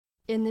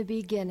In the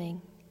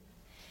beginning.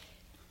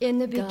 In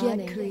the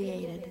beginning. God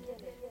created.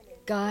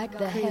 God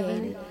the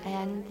heaven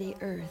and the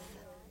earth.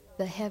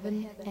 The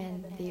heaven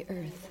and the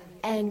earth.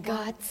 And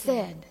God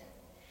said,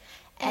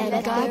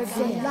 and God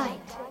said, light.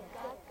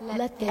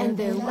 Let there and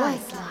there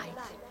was light.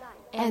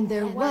 And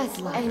there was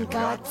light. And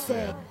God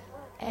said,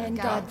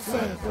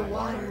 the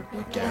water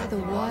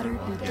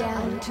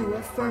began unto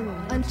a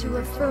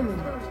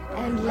firmament,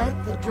 and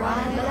let the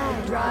dry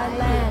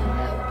land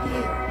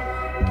appear.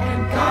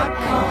 And God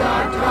called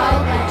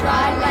the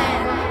dry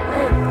land,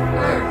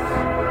 earth.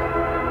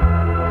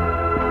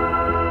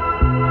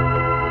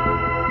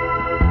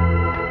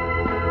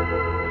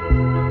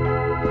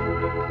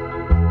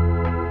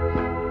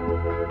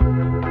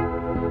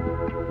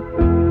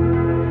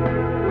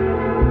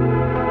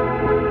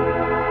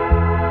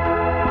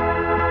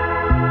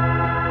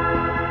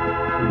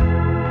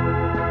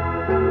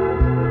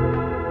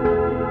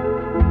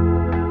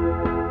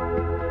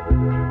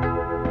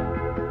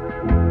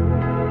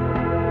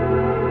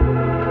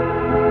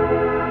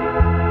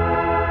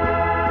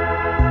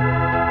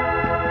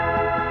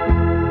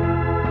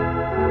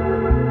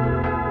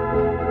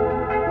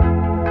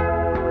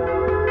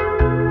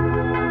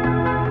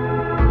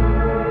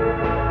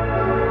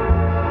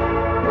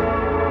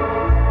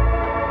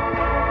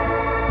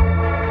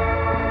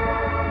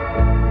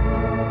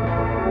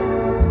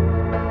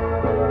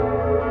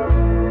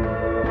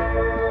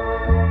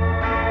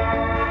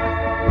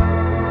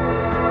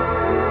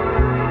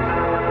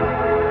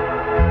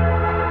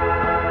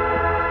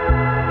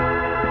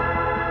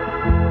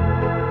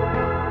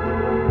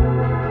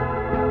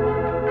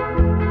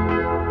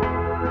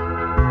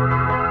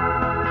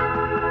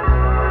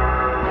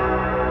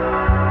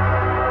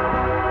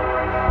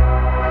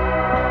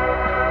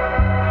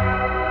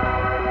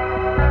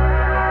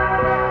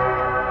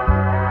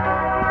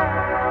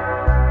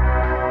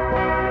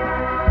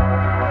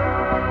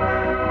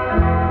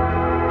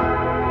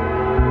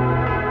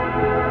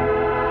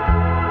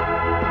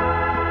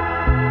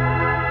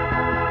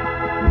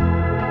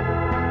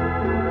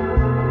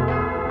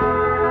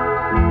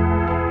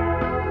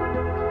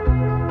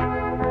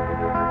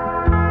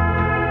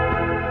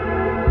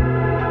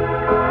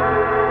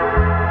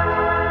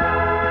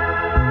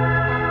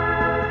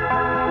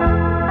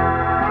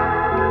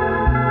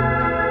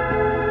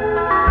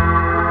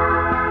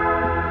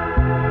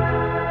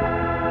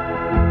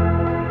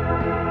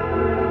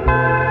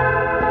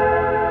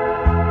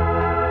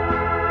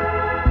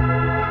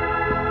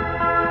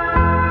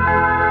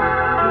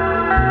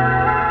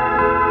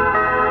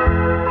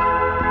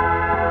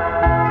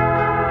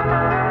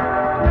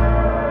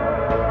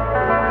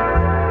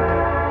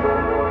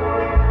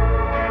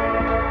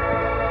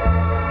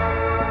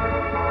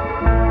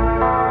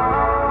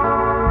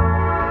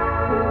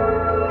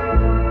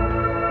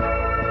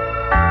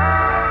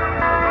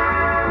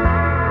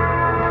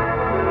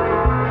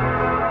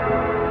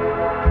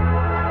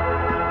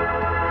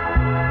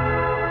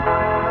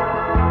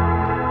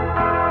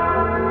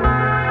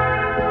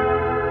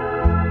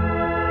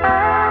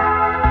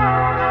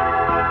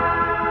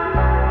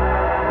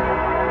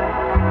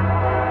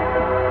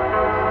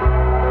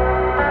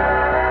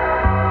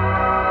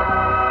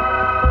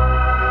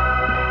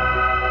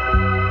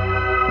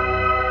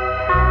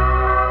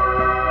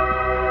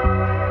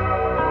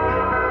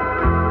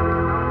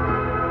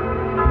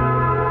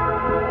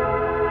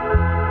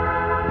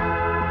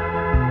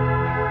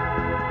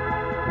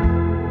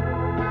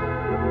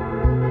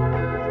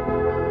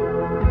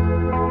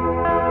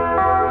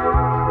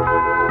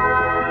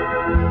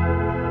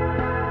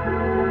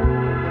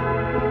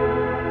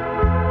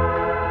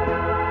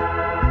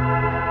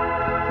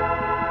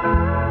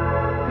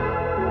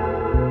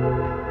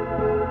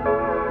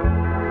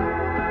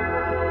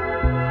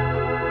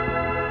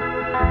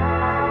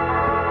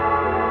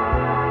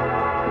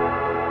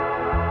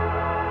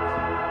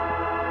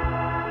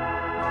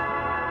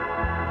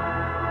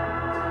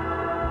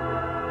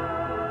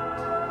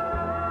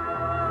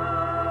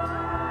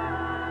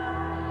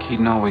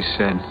 Keaton always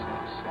said,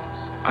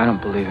 I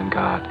don't believe in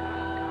God,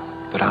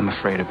 but I'm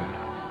afraid of him.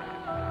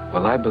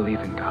 Well, I believe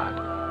in God.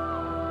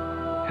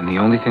 And the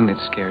only thing that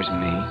scares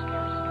me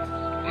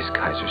is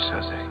Kaiser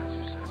Soze.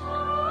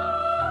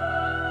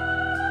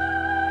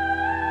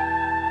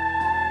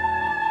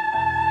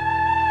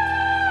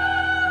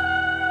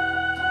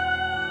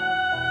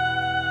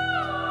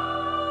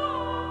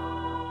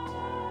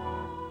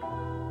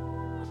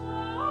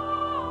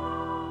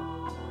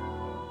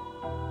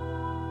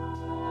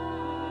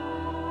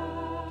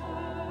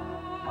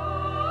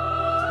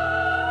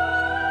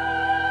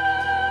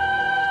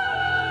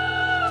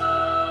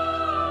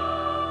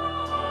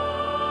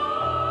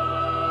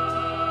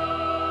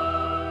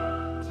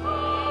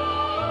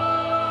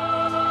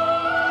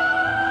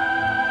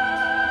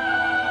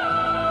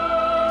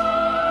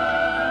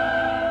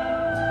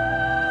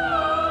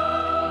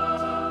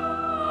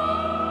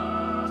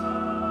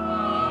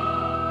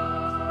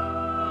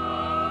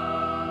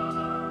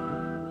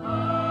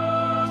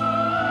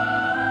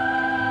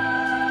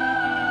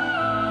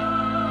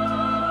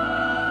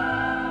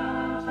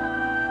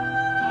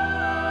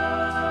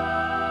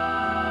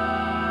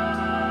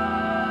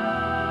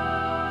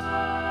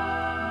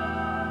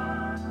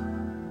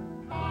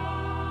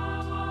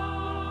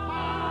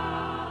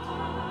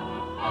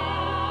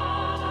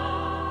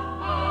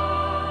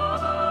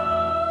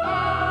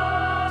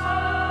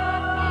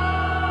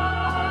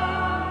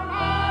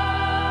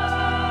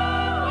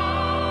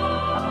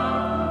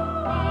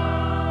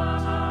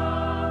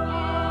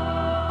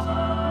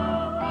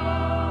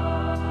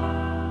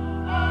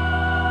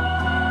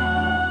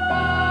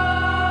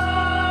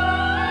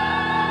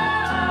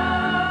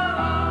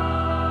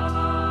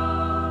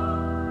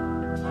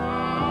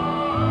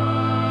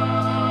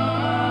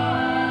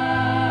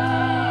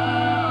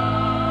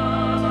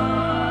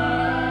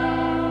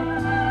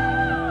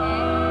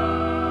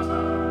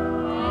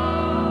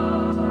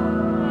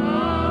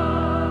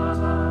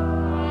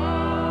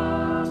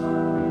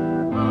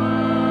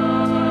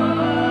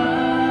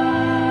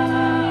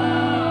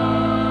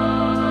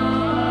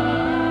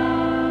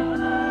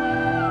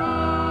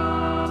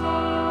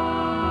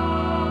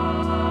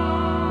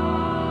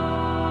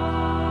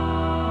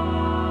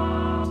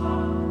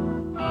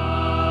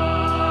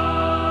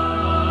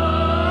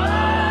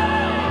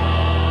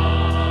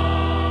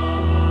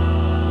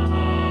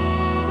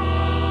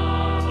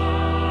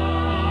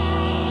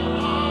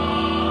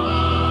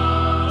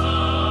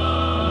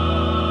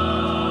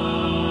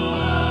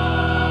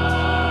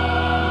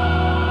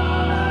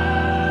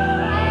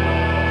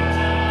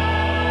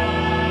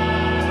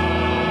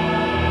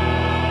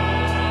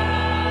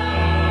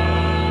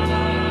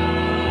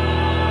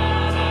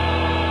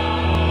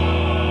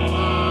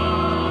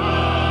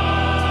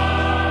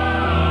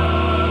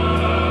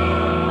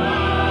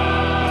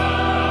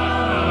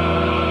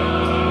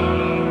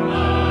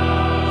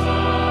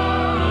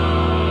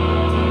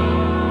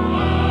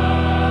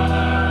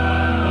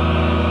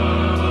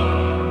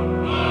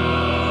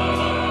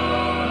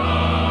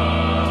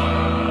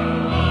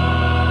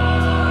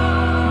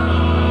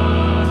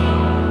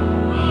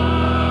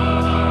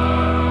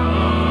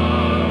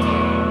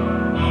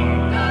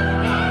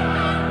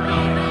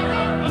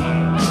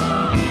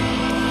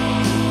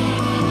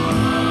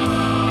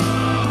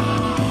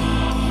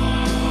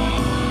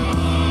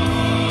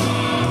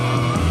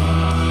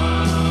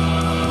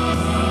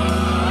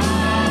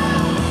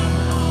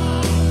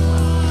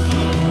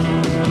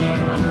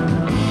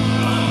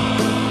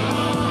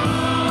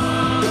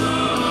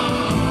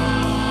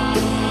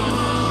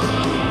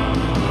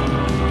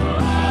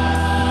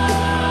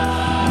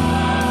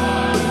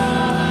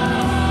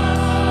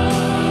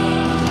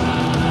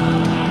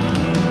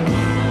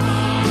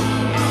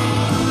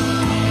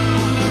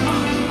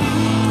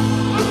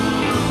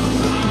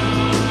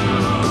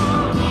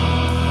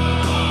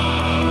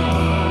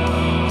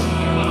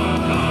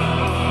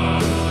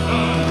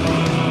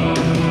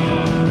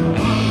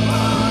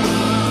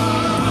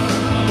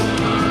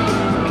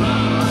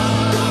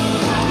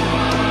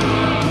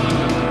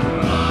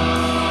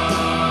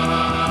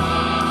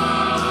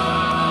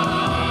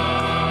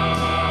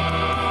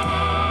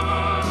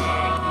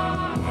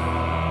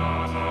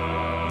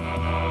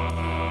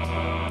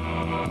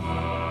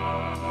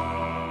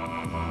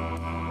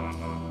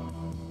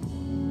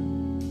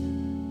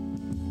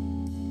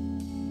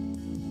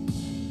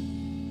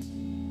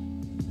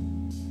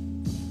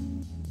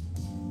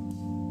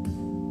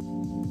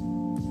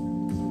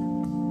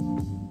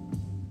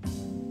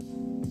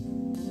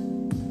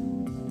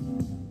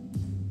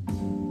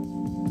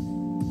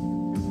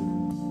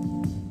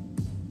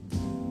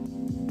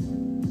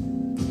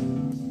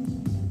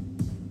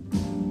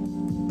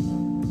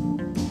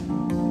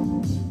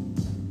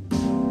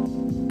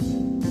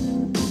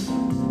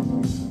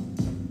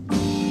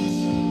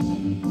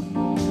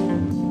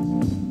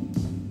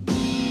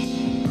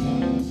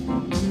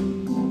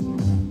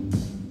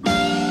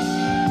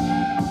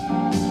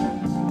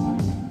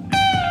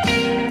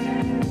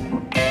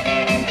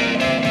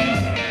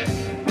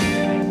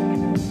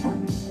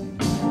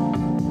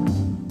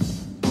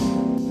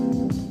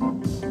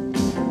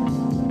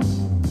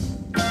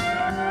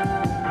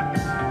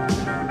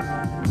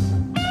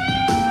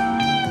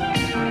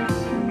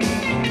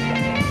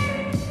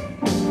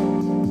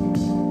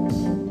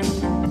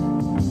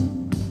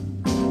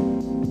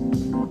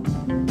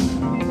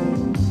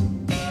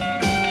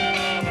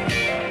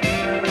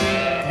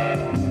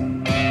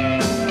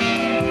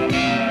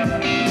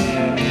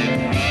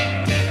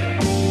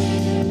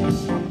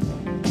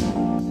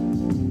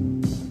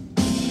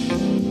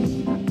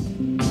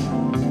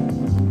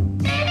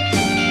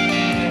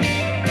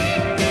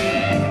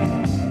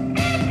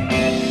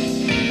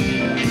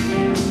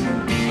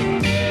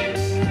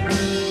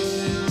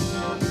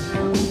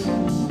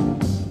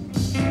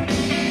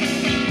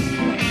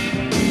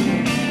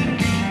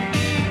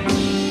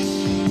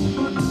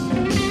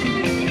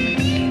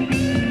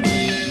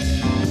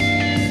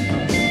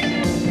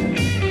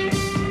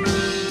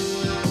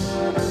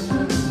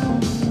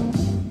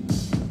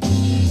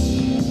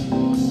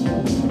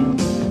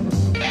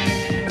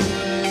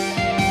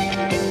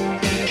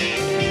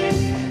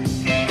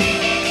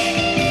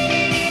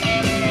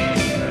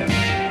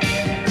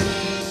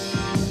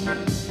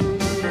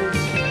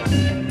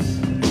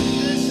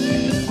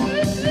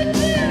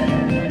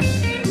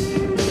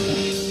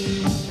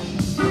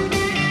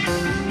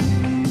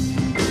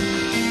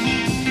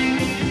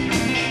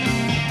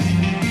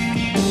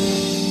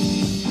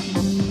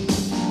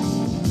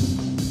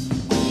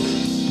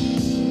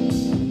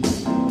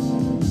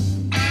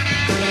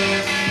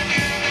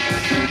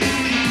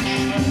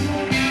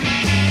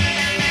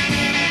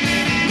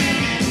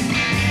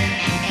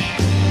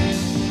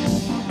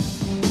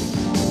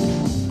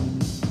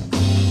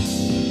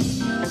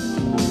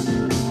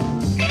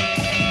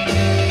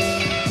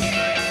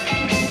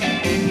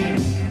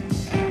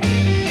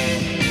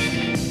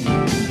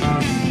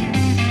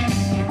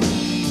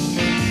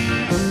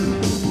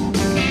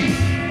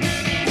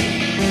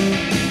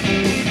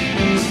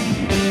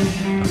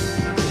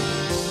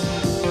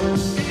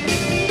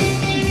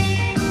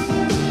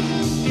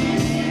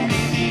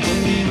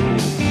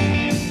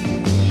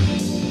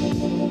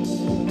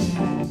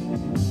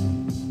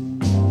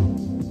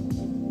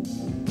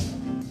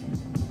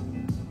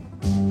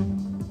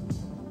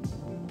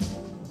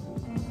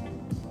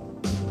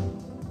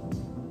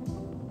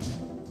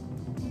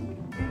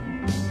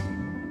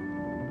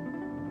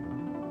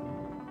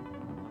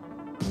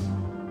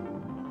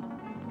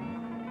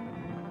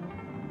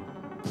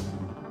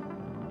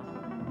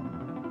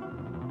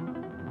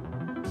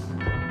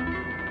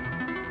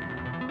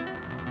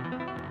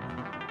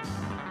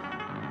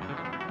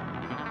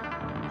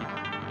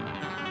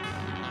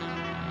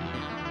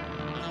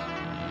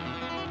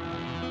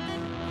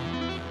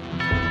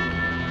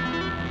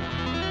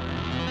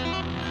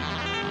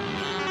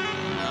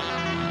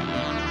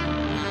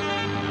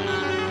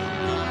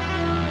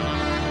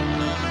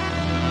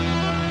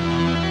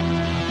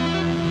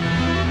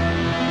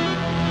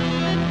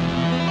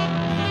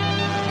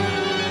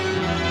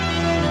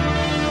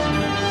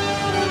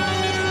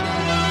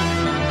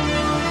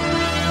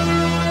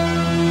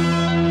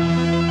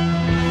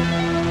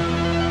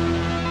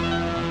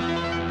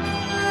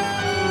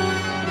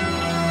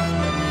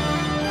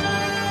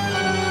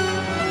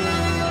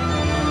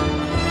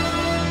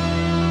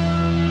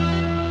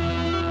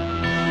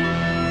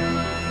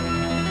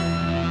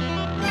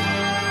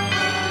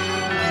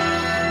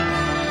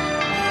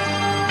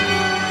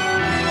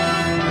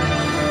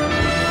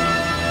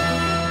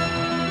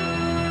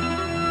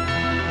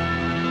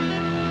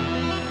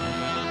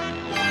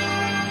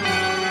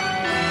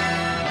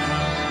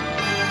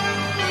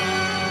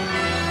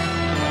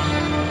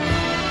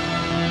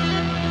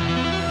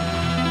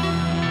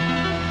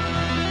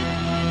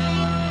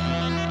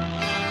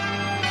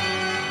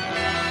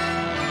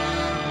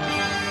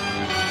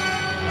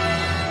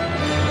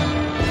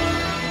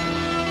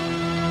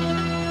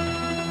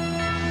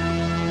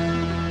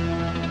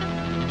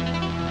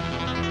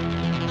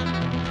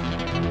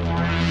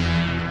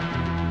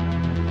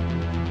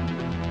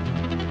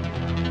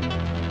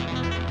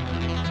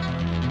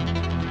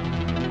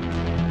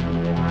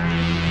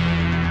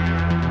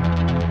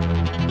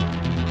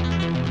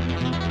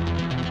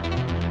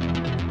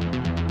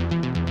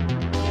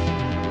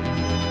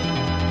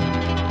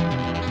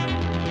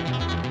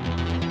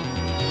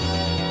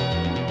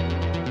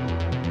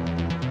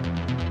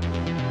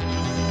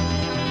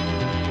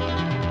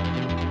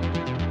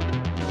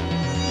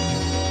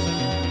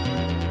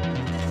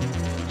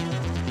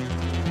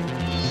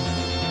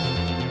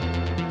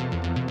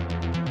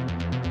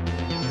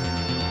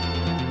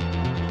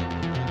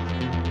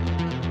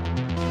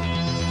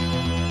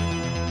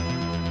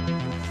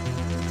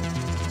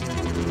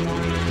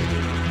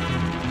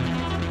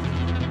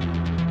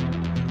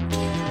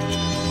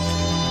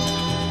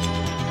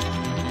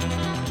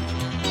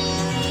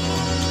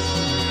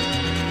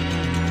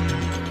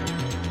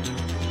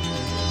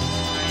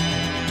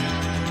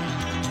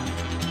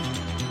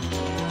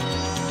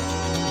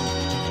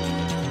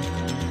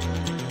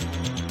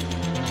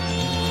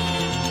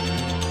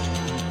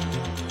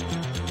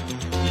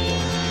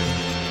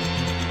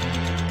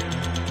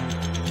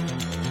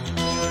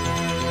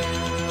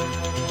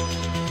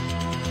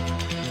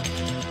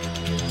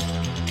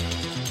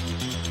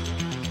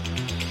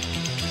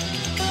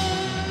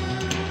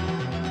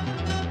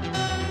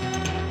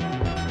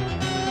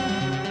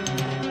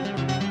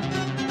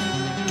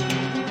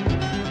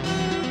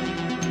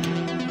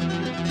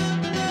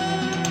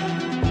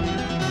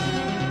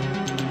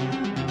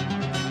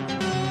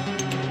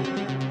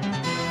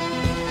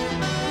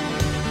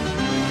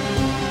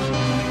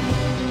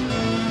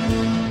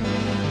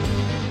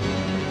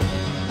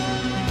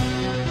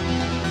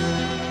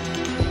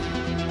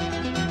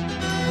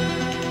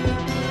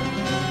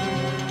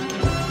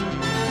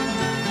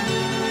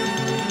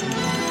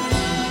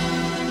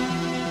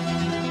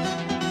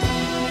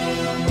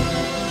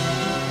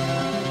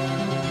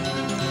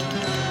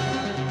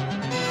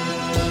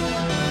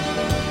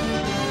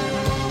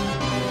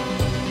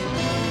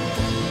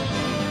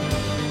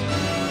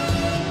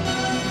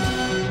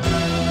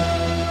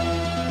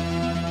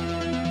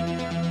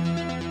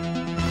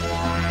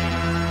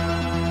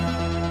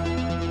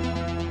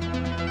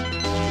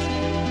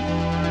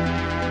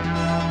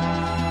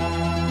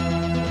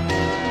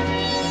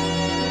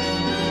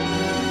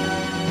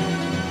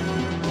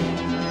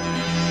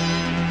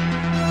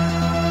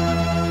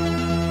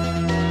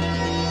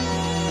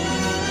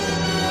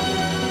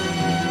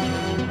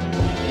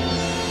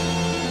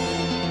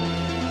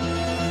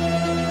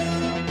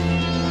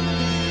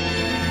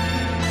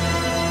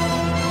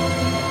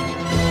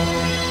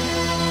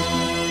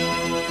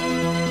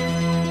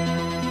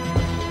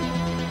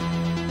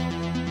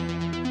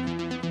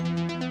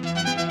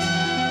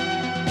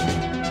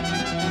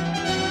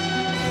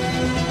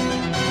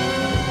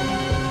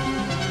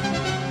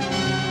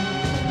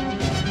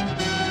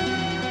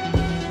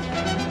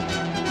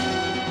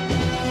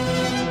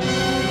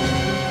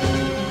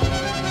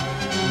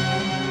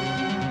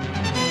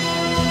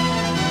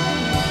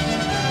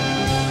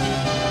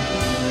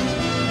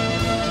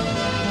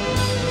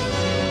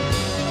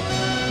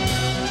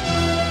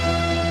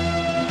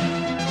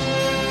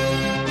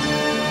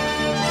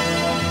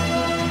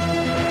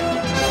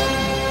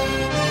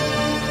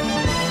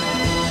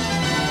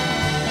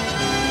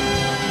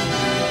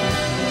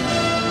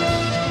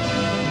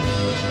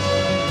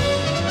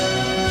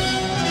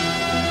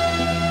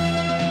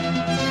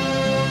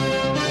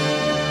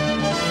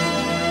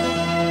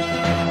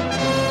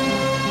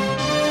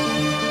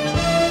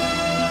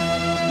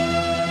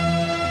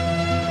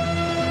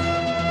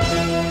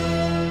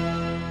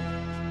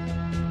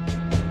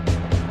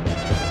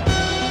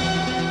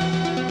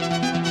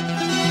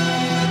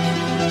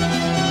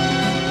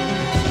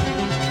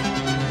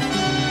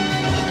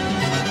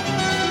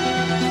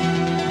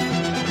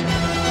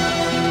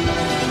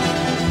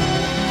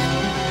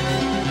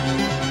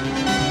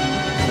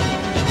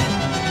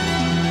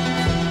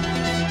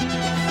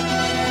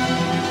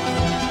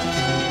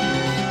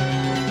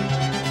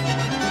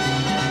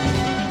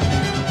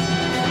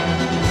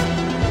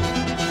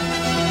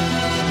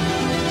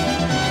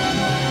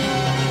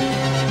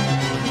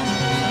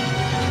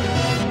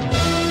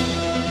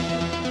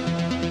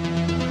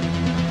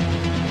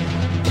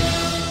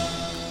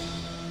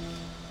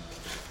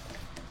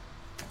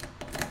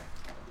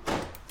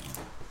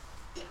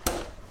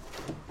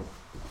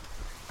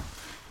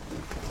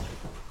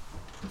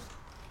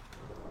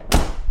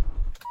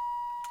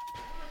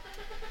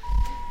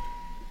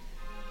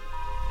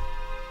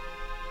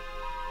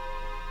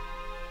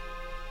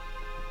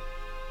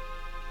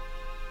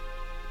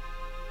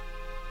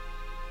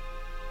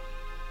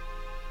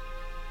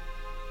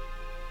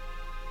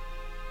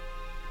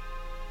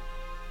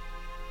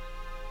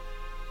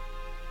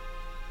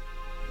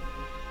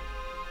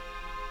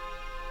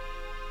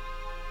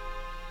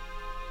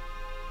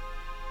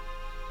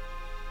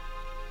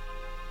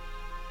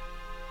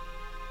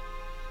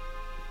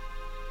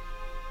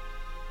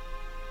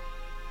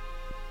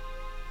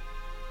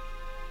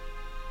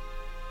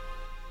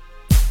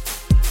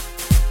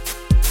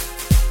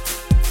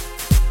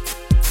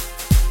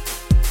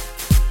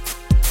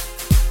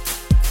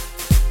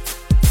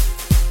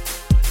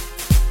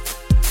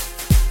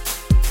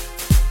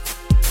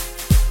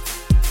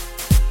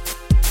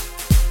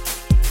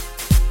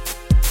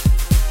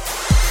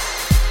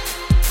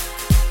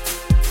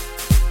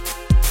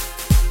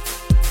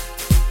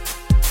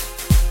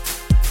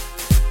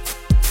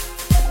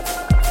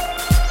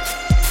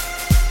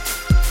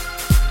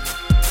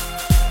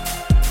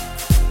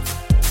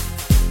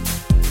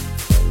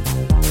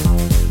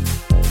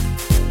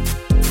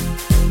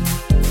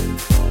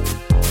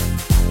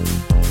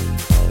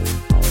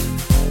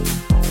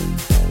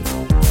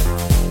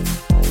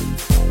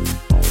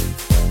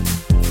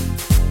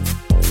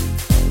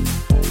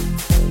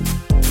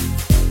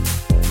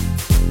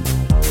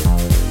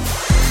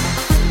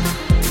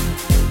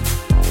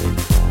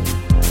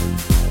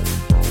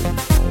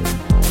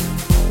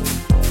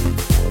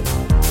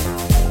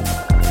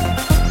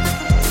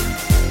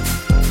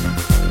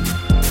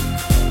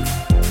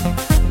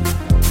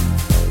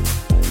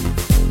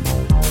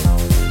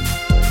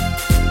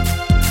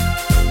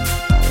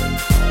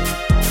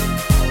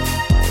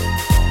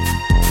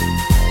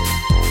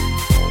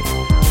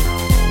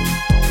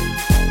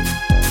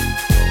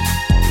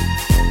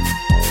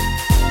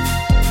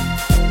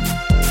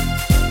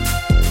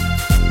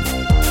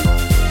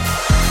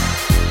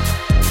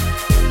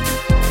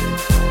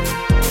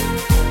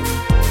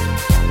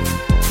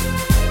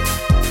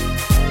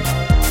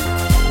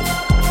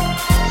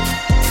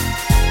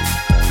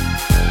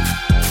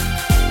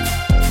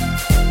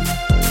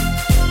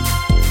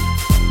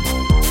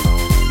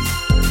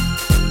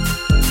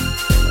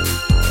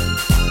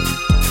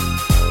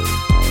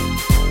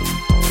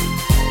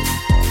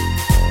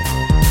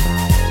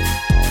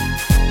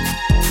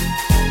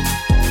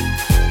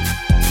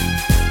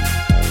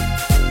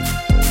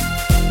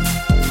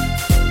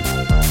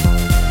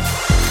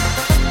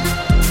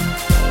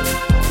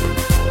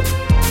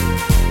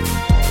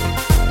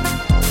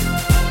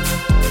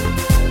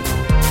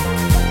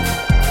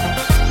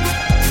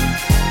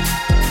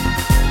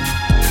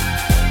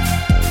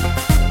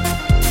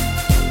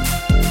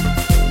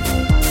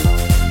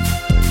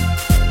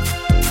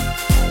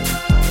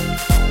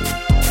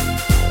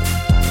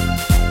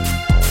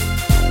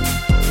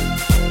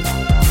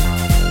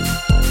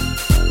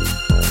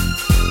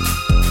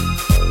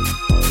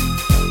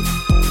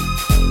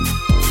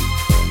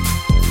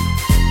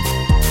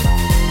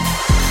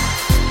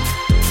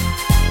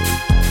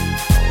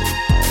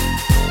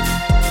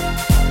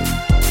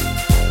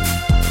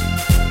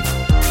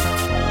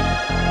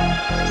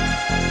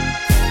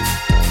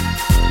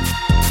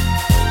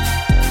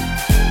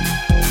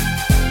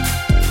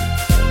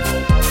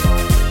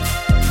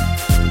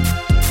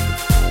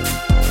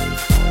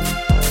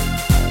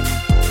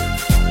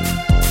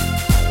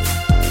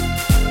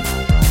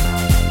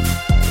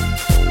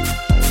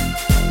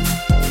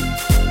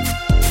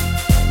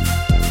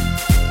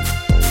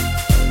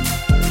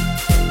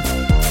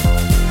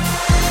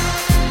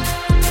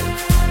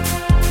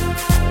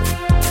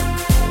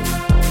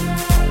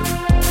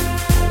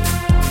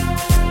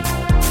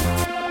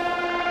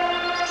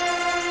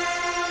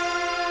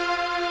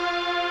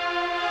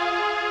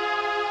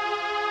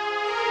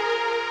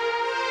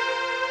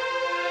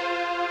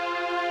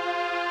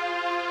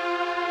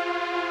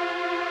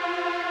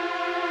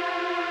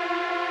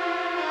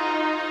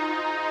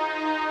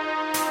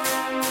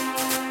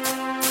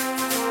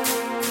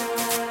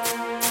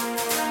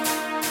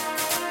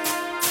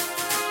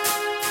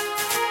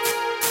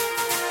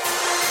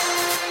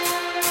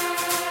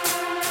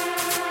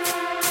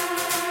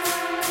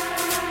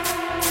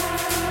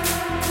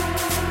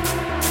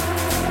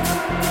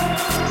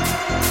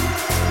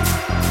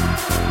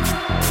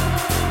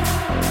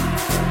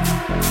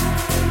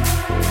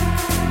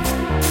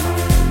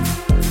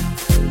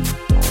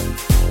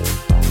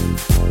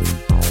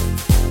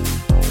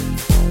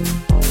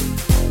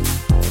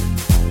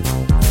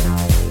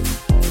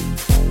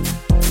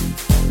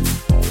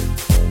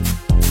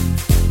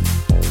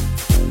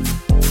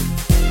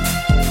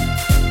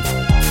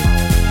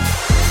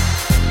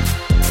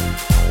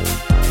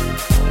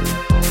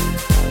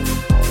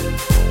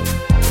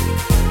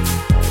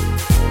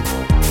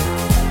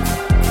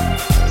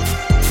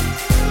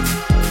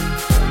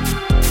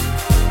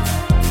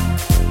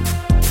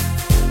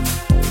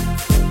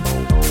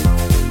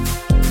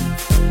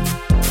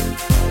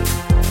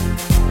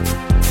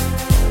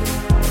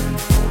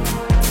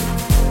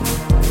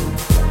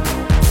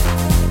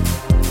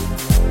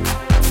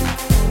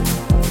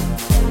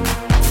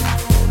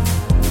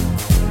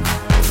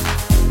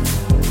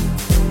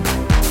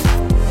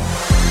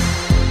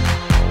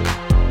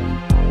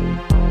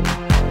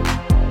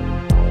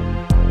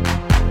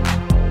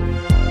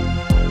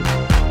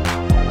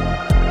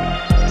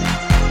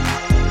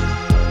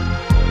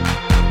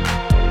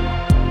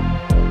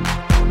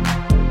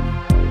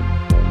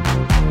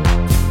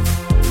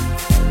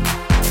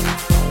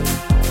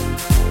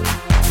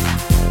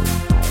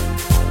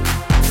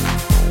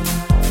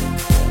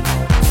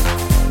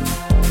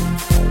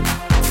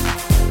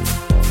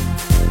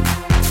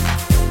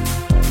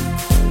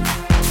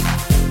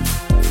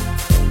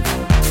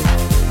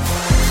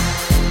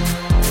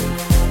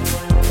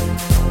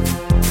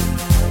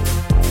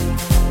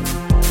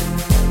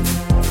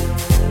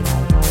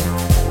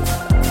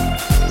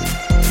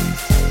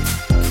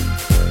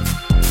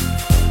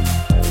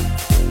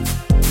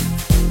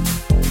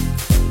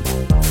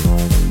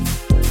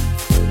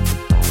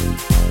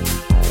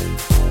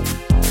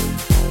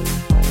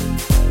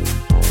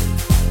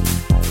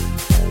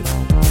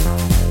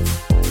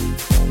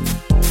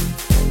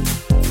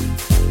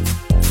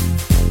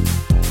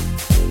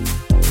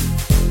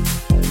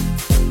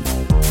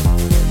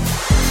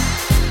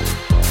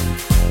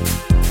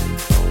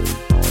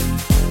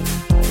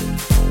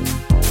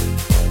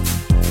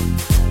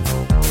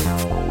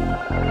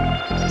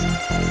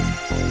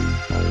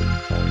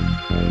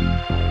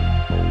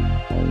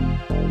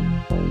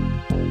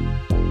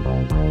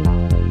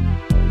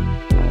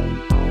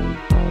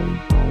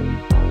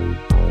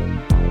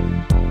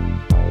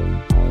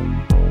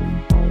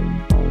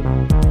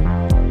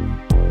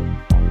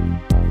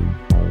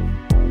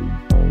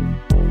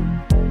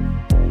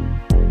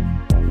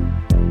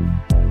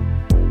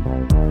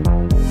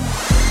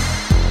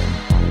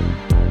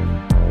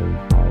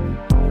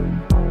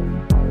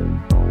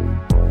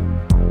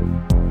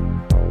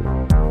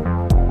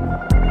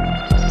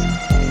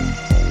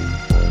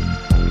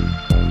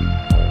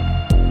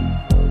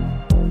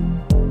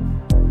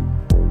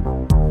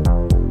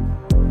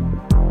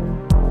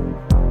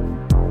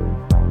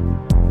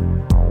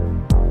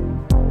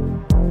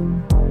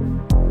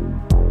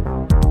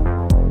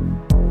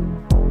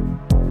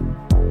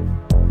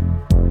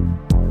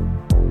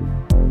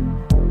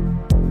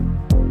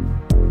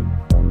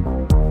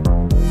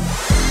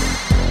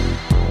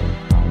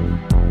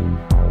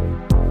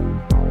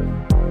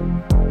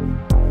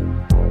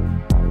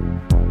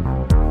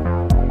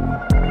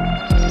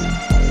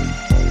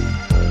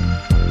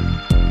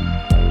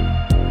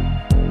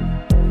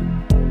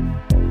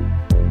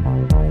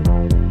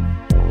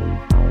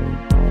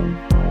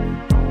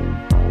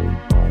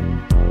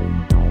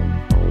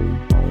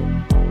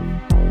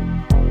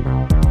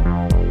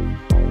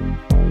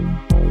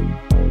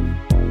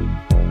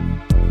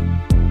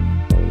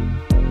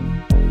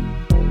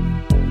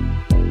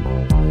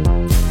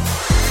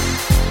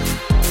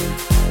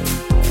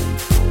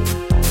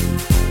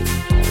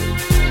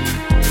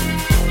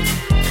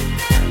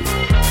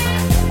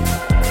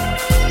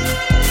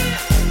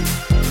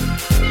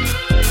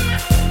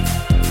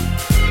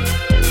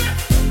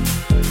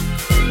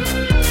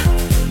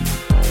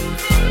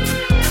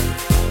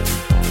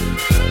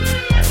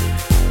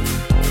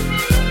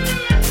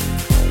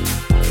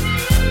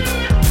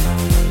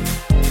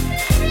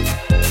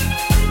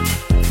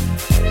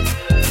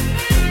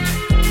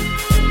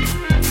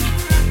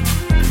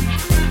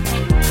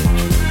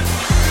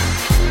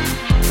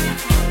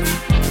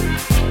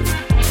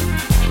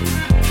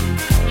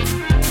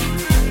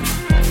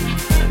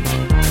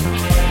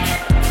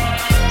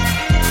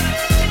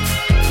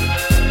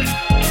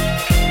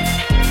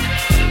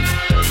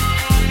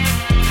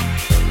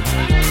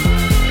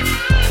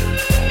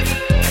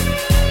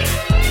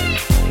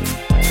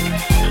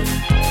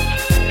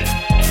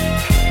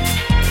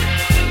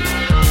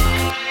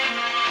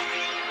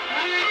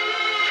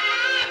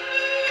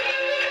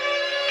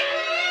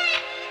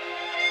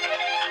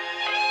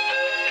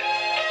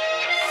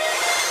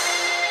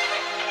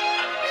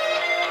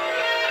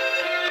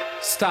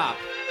 stop.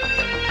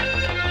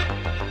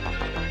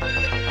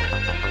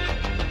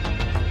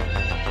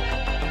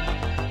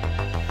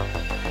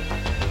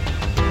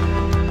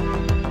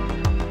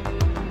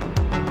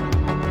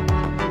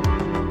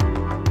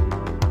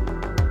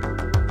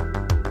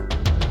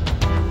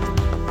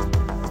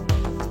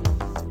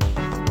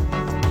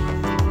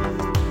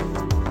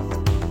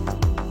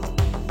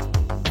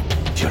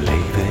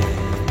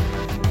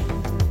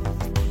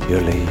 You're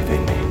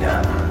leaving me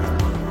now.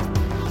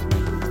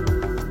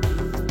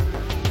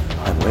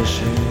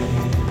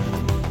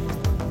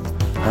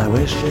 I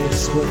wish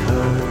this would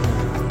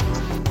hurt,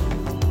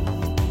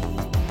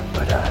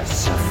 but I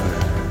suffer.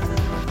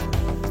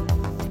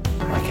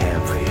 I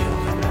can't feel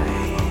the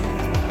pain.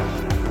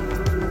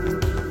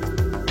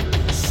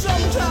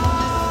 Sometimes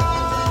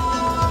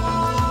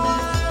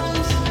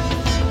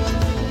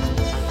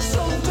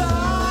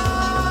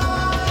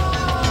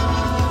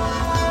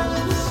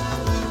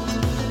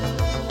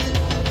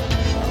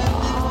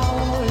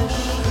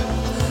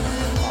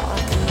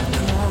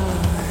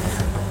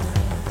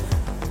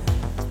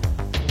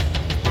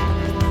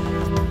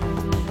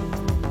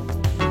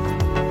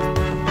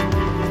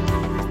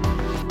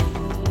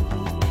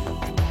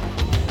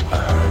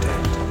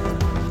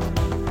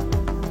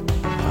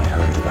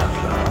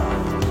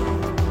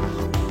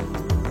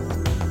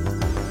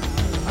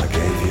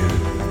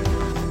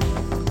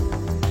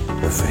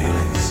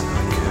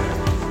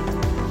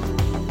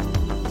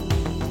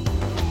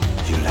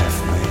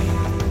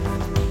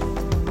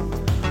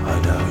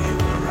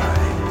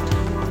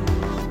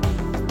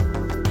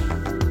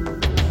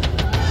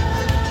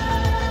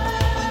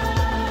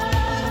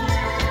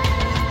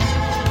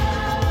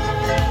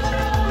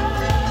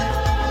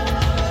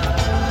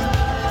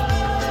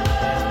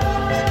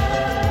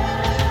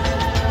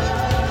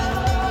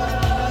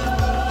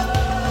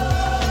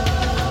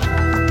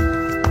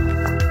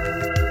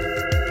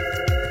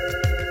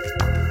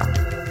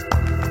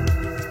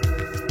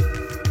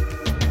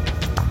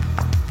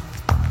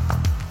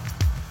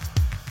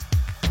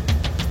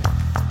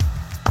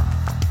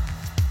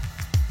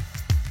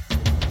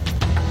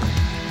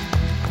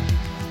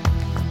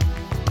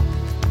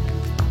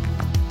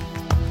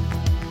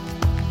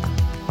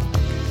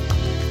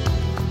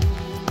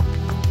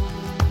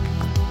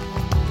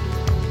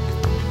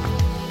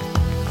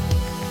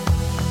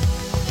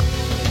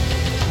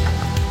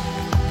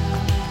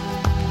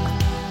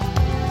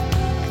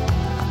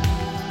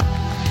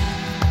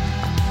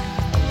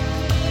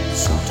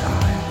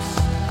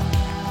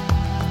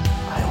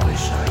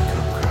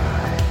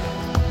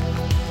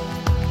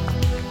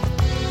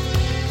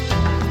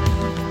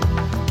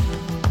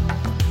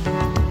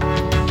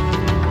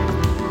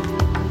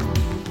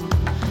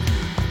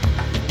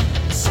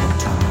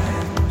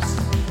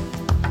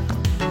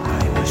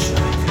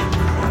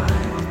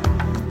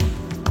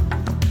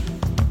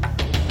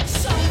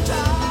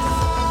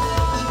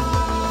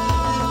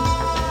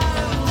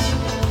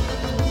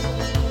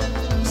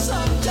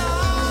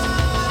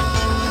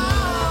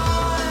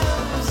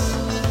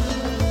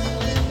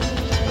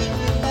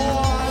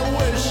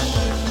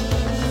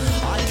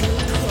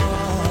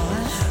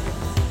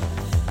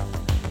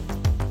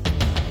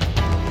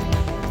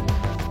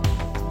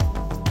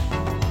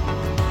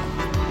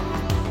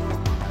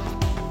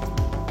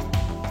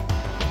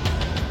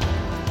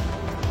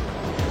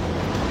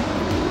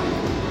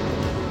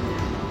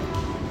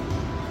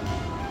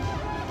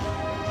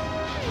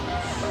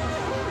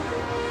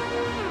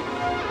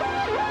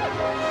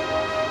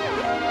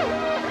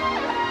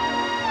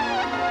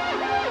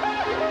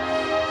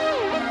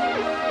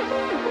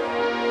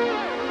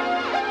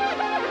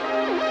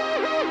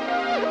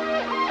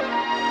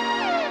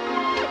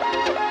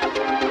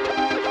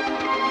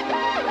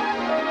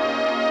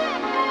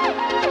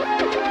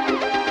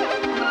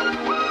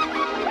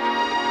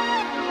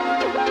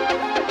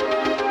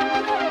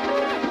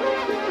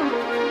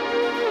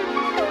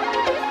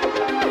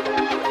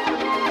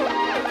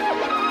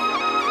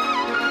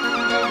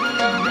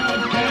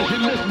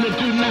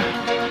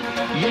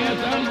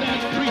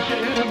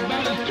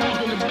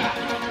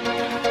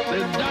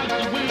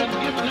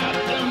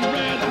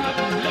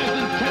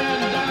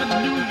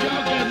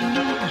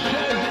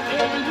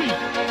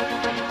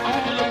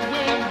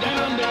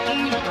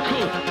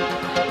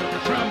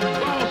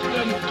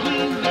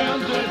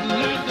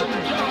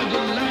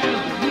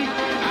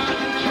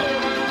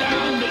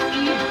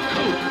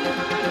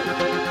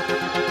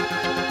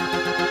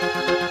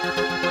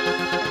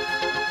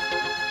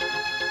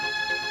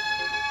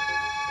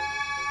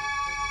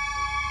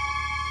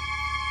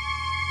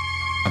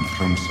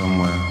from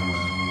somewhere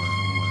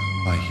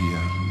by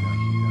here.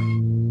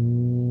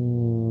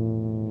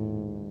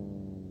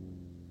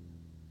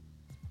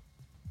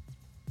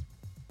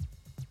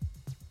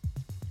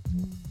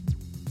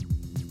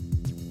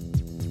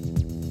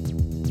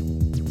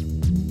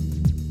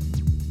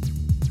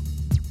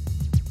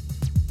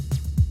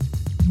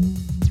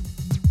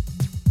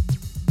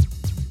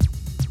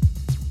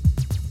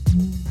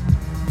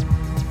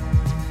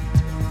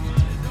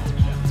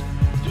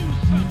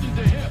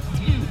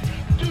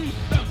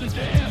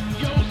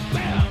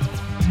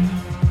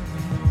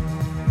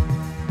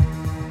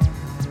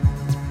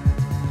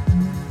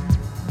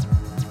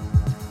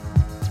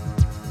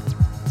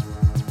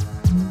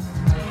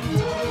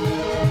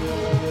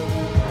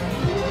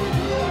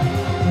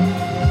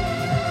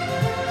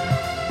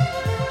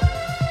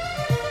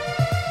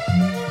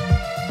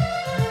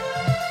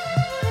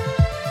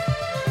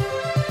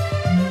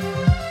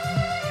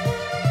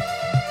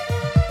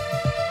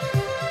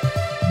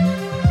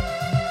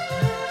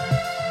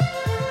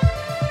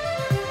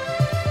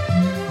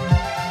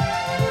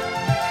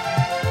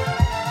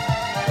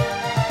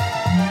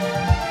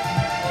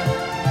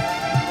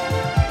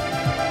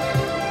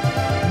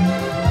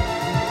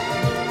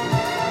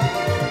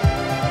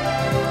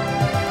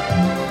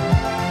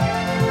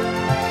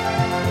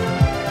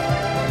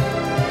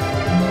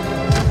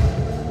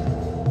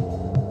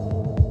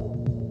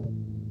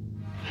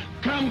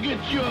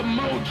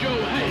 hold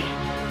your hand.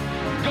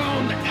 Go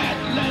on to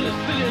Atlantic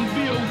City and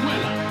be a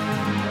winner.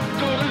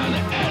 Go down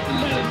to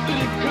Atlantic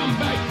City, come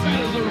back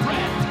fat as a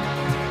rat.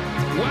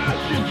 Why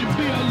should you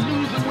be a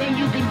loser when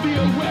you can be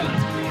a winner?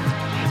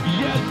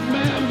 Yes,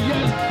 ma'am,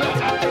 yes, sir.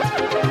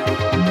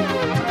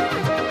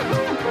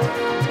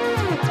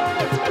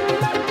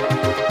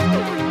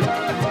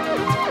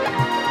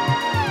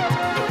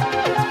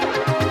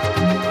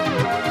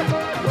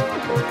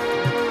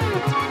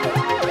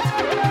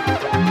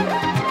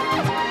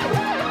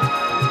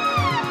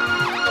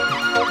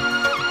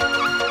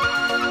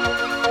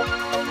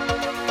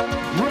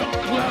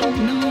 Brooklyn,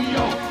 New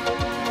York.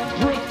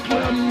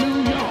 Brooklyn, New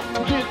York.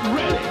 Get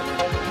ready.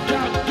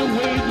 Dr.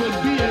 Wade will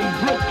be in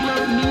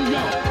Brooklyn, New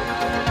York.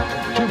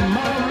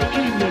 Tomorrow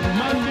evening,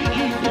 Monday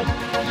evening,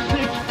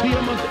 6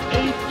 p.m. to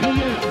 8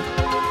 p.m.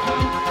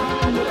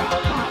 I'm with a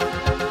hot,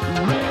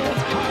 red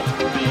hot,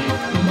 big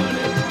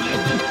money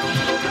blessing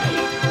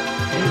straight.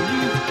 And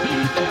you be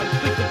there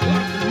 6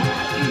 o'clock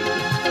tomorrow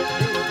evening.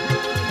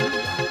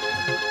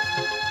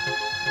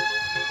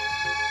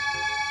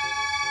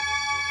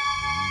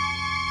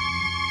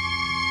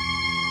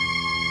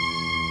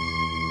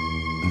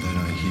 And then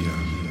I hear.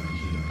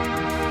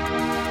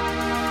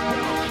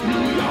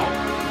 New York.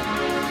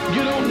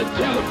 Get on the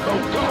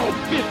telephone, call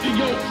 50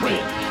 your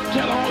friends.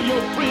 Tell all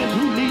your friends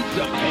who need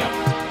some help.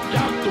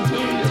 Dr.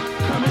 Wade is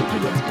coming to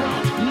the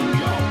Bronx, New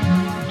York.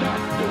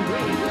 Dr.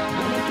 Wade is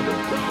coming to the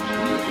Bronx,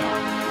 New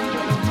York.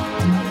 Tell them all.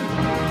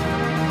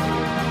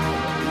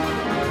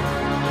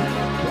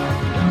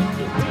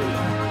 Dr. Wade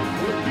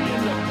will be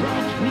in the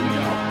Bronx, New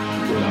York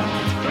with a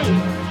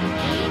straight,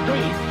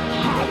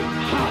 hot,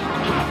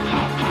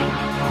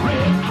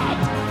 red hot,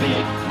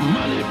 big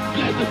money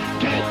blessing.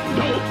 Can't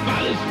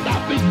nobody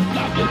stop it,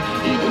 stop it.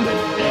 Even the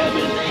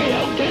devil in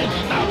hell can't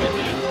stop it.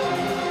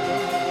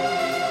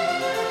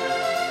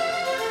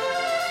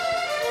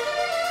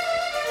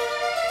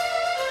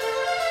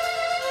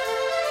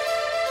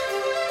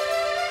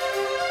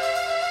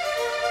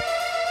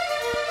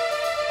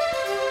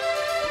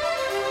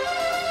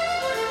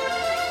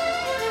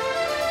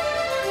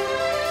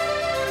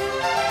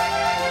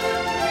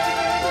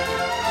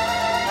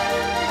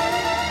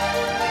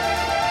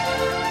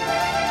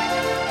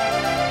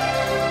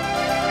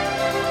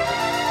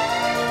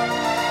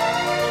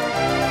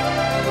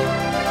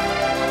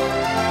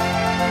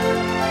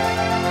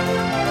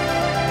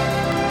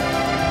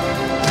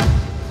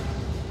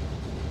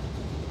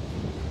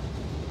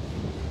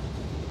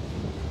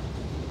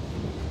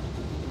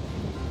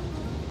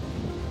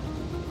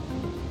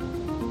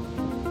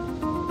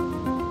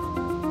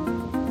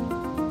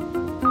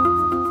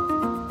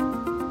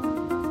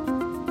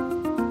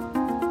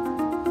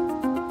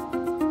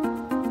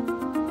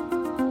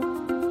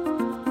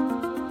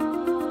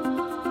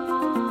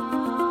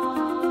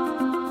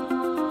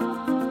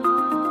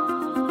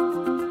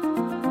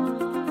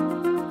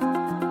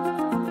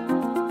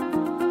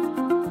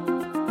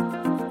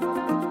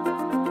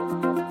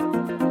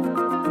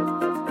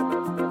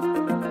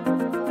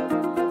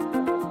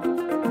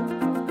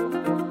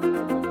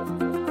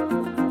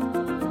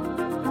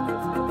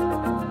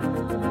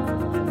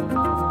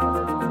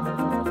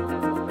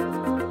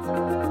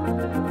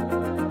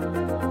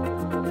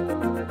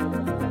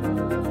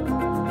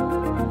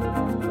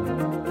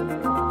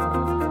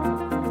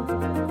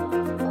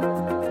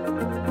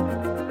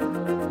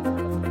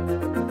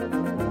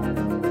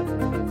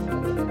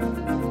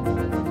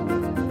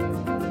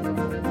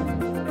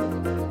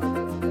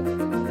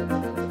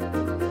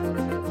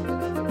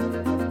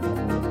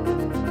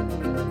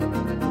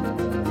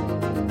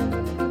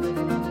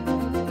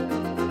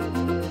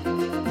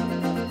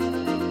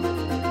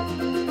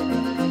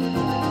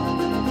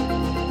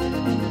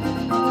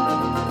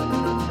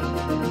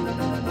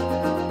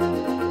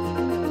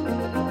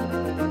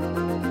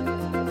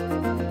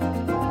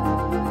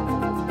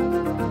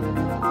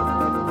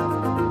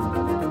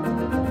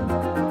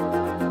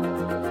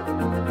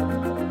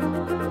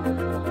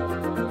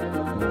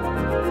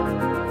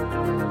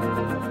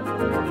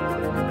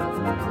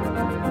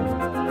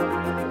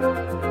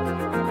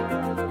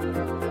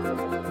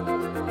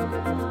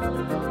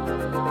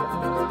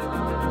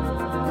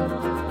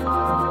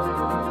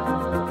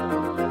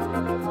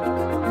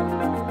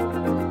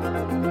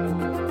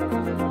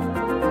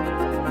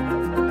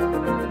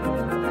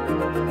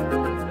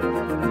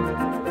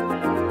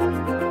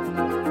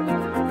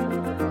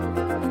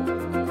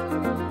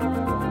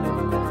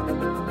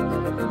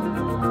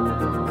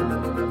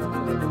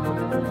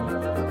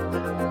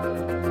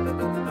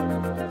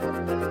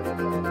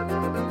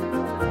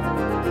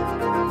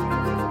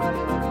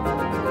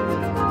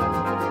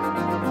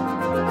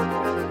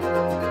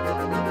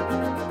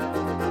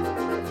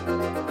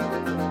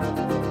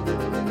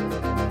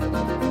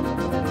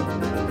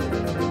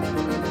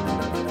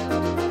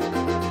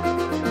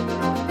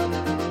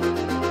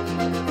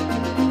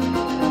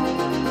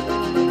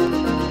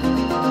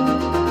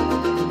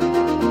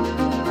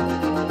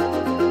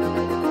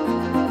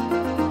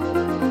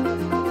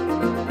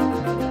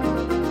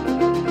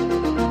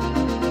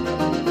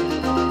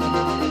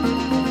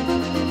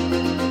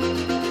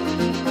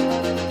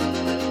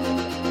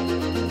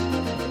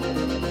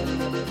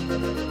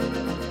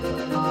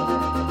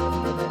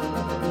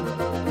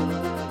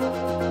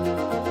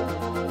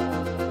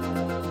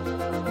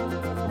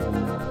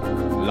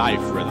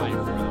 life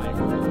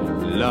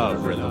rhythm,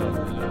 love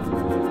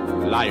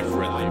rhythm, life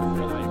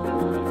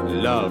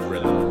rhythm, love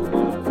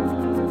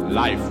rhythm,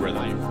 life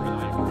rhythm,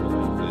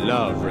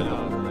 love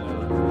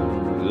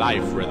rhythm,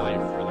 life rhythm,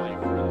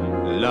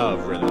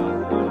 love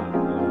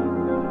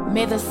rhythm.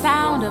 May the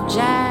sound of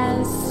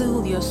jazz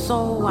soothe your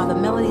soul while the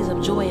melodies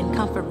of joy and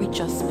comfort reach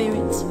your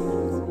spirits.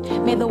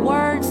 May the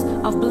words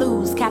of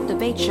blues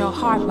captivate your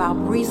heart while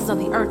breezes of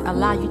the earth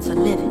allow you to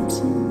live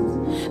it.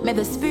 May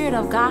the spirit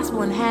of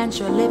gospel enhance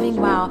your living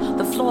while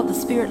the flow of the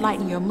spirit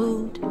lighten your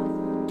mood.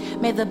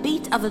 May the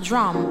beat of the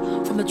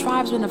drum from the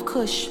tribesmen of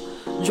Kush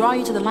draw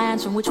you to the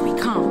lands from which we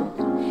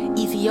come,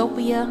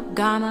 Ethiopia,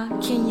 Ghana,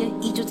 Kenya,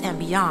 Egypt, and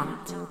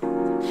beyond.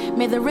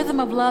 May the rhythm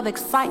of love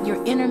excite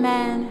your inner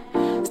man,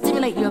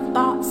 stimulate your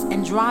thoughts,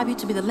 and drive you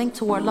to be the link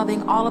toward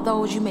loving all of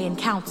those you may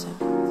encounter.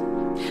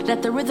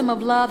 Let the rhythm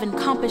of love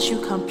encompass you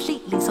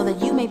completely so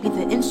that you may be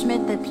the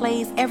instrument that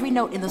plays every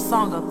note in the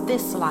song of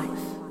this life.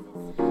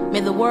 May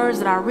the words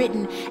that are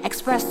written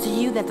express to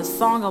you that the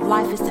song of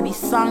life is to be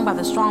sung by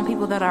the strong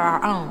people that are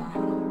our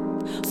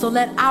own. So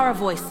let our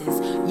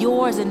voices,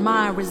 yours and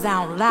mine,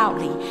 resound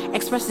loudly,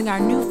 expressing our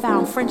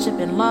newfound friendship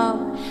and love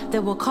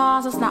that will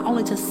cause us not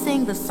only to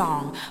sing the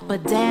song,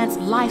 but dance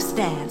life's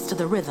dance to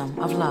the rhythm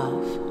of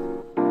love.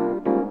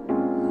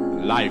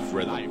 Life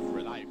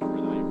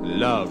rhythm,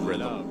 love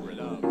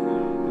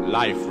rhythm,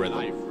 life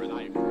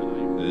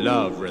rhythm,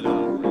 love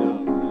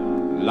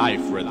rhythm,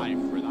 life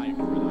rhythm,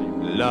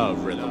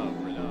 love rhythm,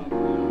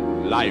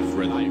 life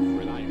rhythm,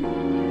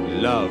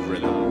 love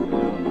rhythm,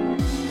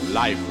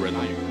 life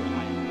rhythm,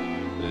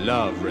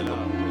 love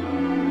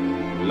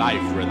rhythm,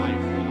 life rhythm,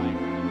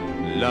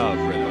 love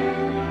rhythm,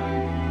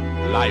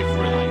 life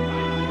rhythm,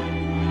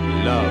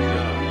 love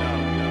rhythm,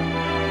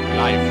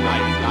 life,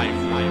 life, life,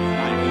 life,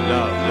 life,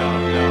 love,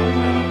 love, love,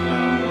 love,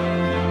 love,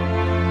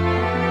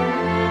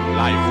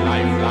 life,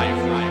 life,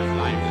 life, life,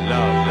 life,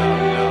 love,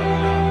 love, love,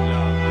 love,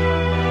 love,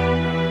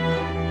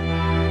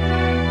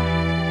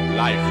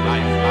 life,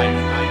 life, life,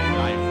 life, life,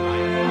 life,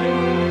 life,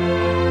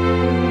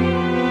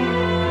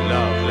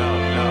 love,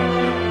 love, love, love,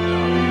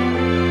 love.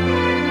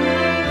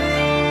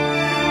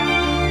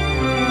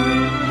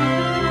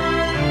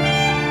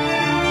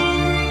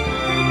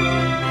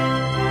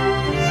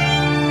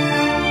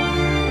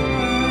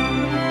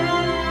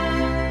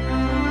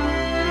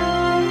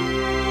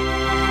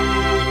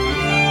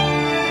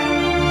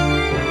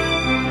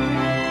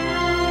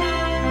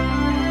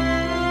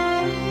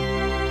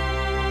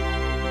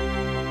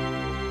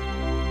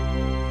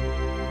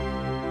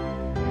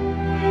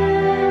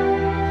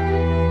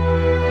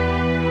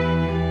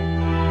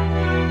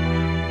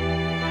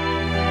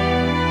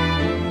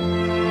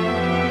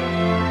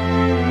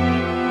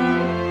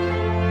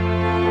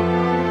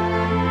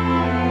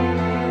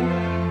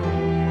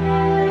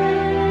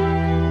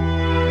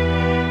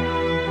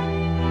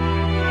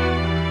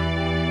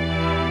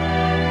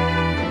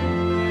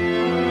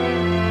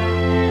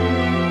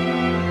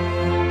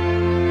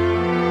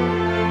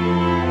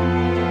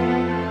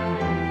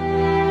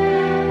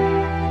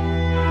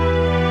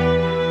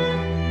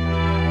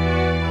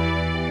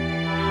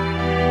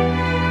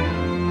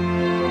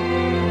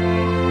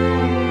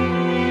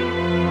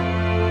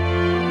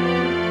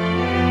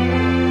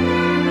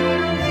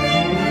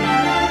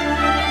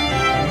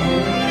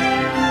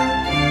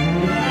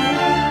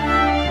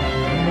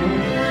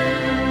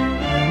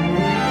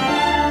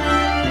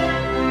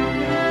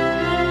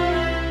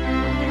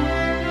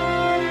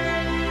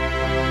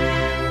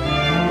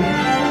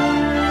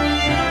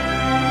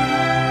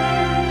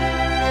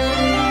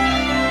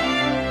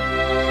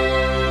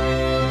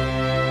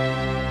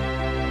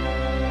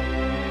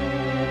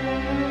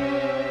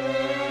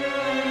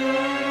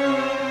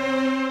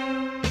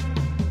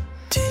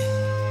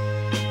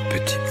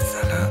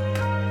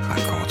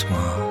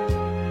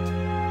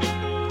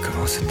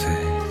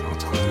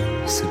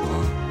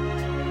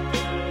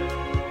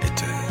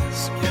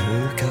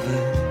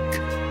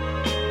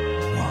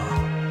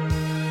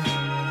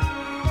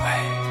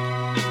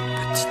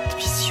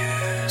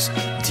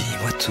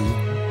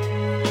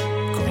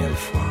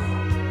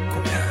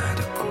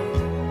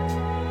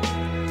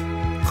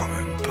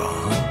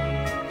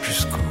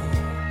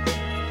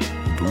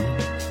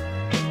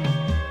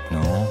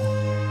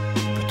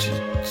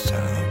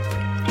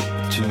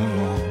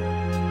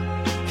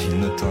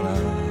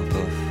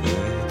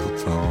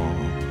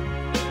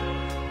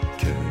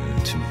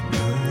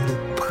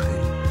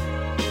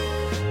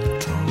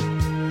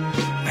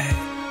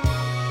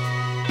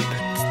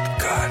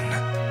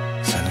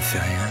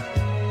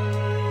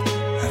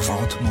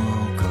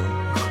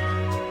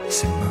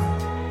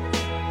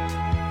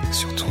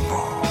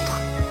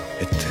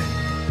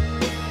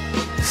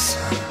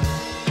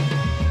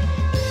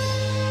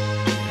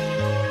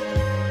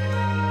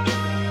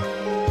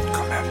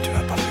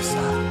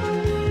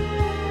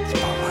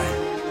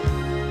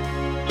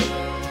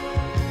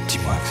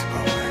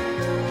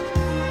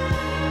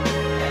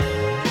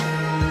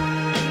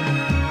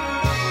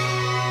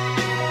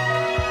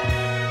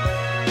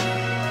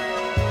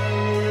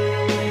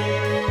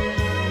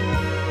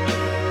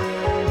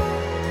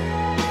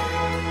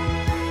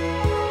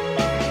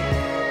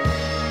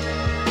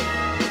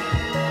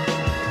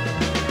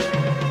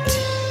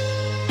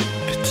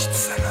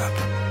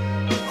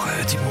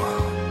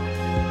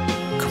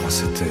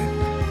 c'était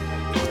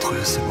entre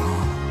ses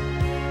bras.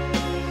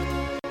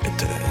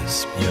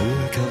 Était-ce mieux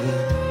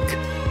qu'avec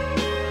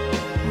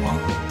moi?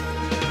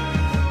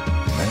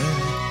 Mais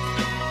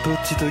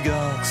petite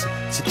garce,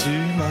 si tu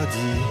m'as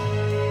dit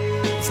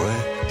vrai,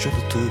 je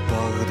te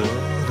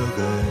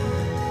pardonnerai.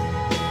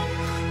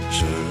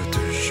 Je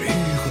te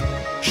jure,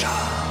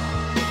 jamais.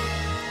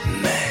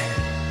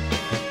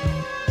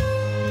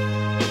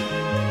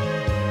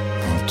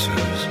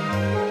 Menteuse.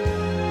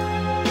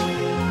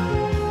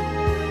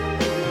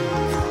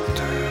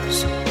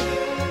 Menteuse.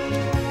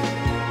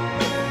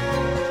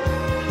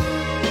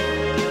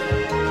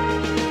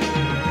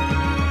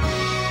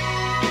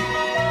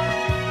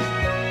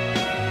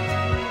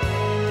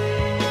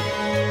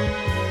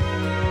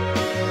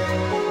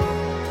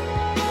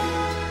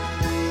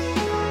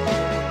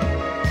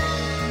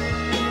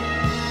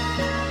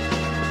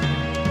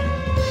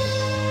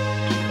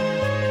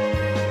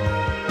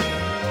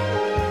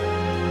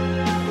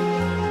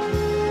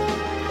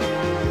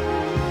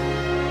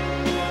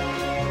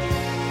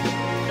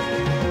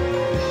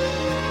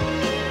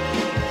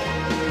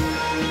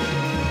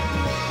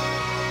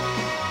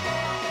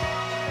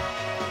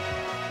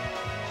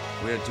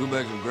 We had 2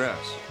 bags of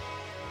grass,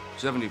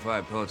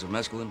 75 pellets of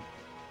mescaline,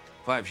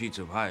 5 sheets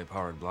of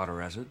high-powered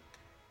blotter acid,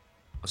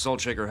 a salt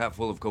shaker half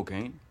full of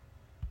cocaine,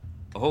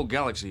 a whole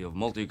galaxy of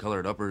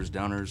multicolored uppers,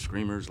 downers,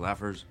 screamers,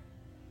 laughers,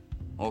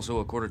 also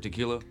a quarter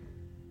tequila,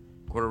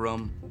 quarter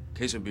rum,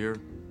 case of beer,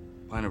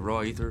 pint of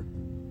raw ether,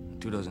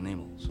 and 24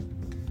 amyls.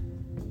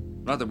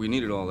 Not that we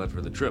needed all that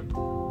for the trip, but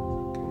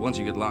once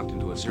you get locked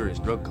into a serious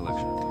drug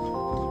collection,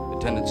 the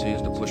tendency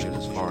is to push it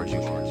as far as you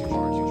can.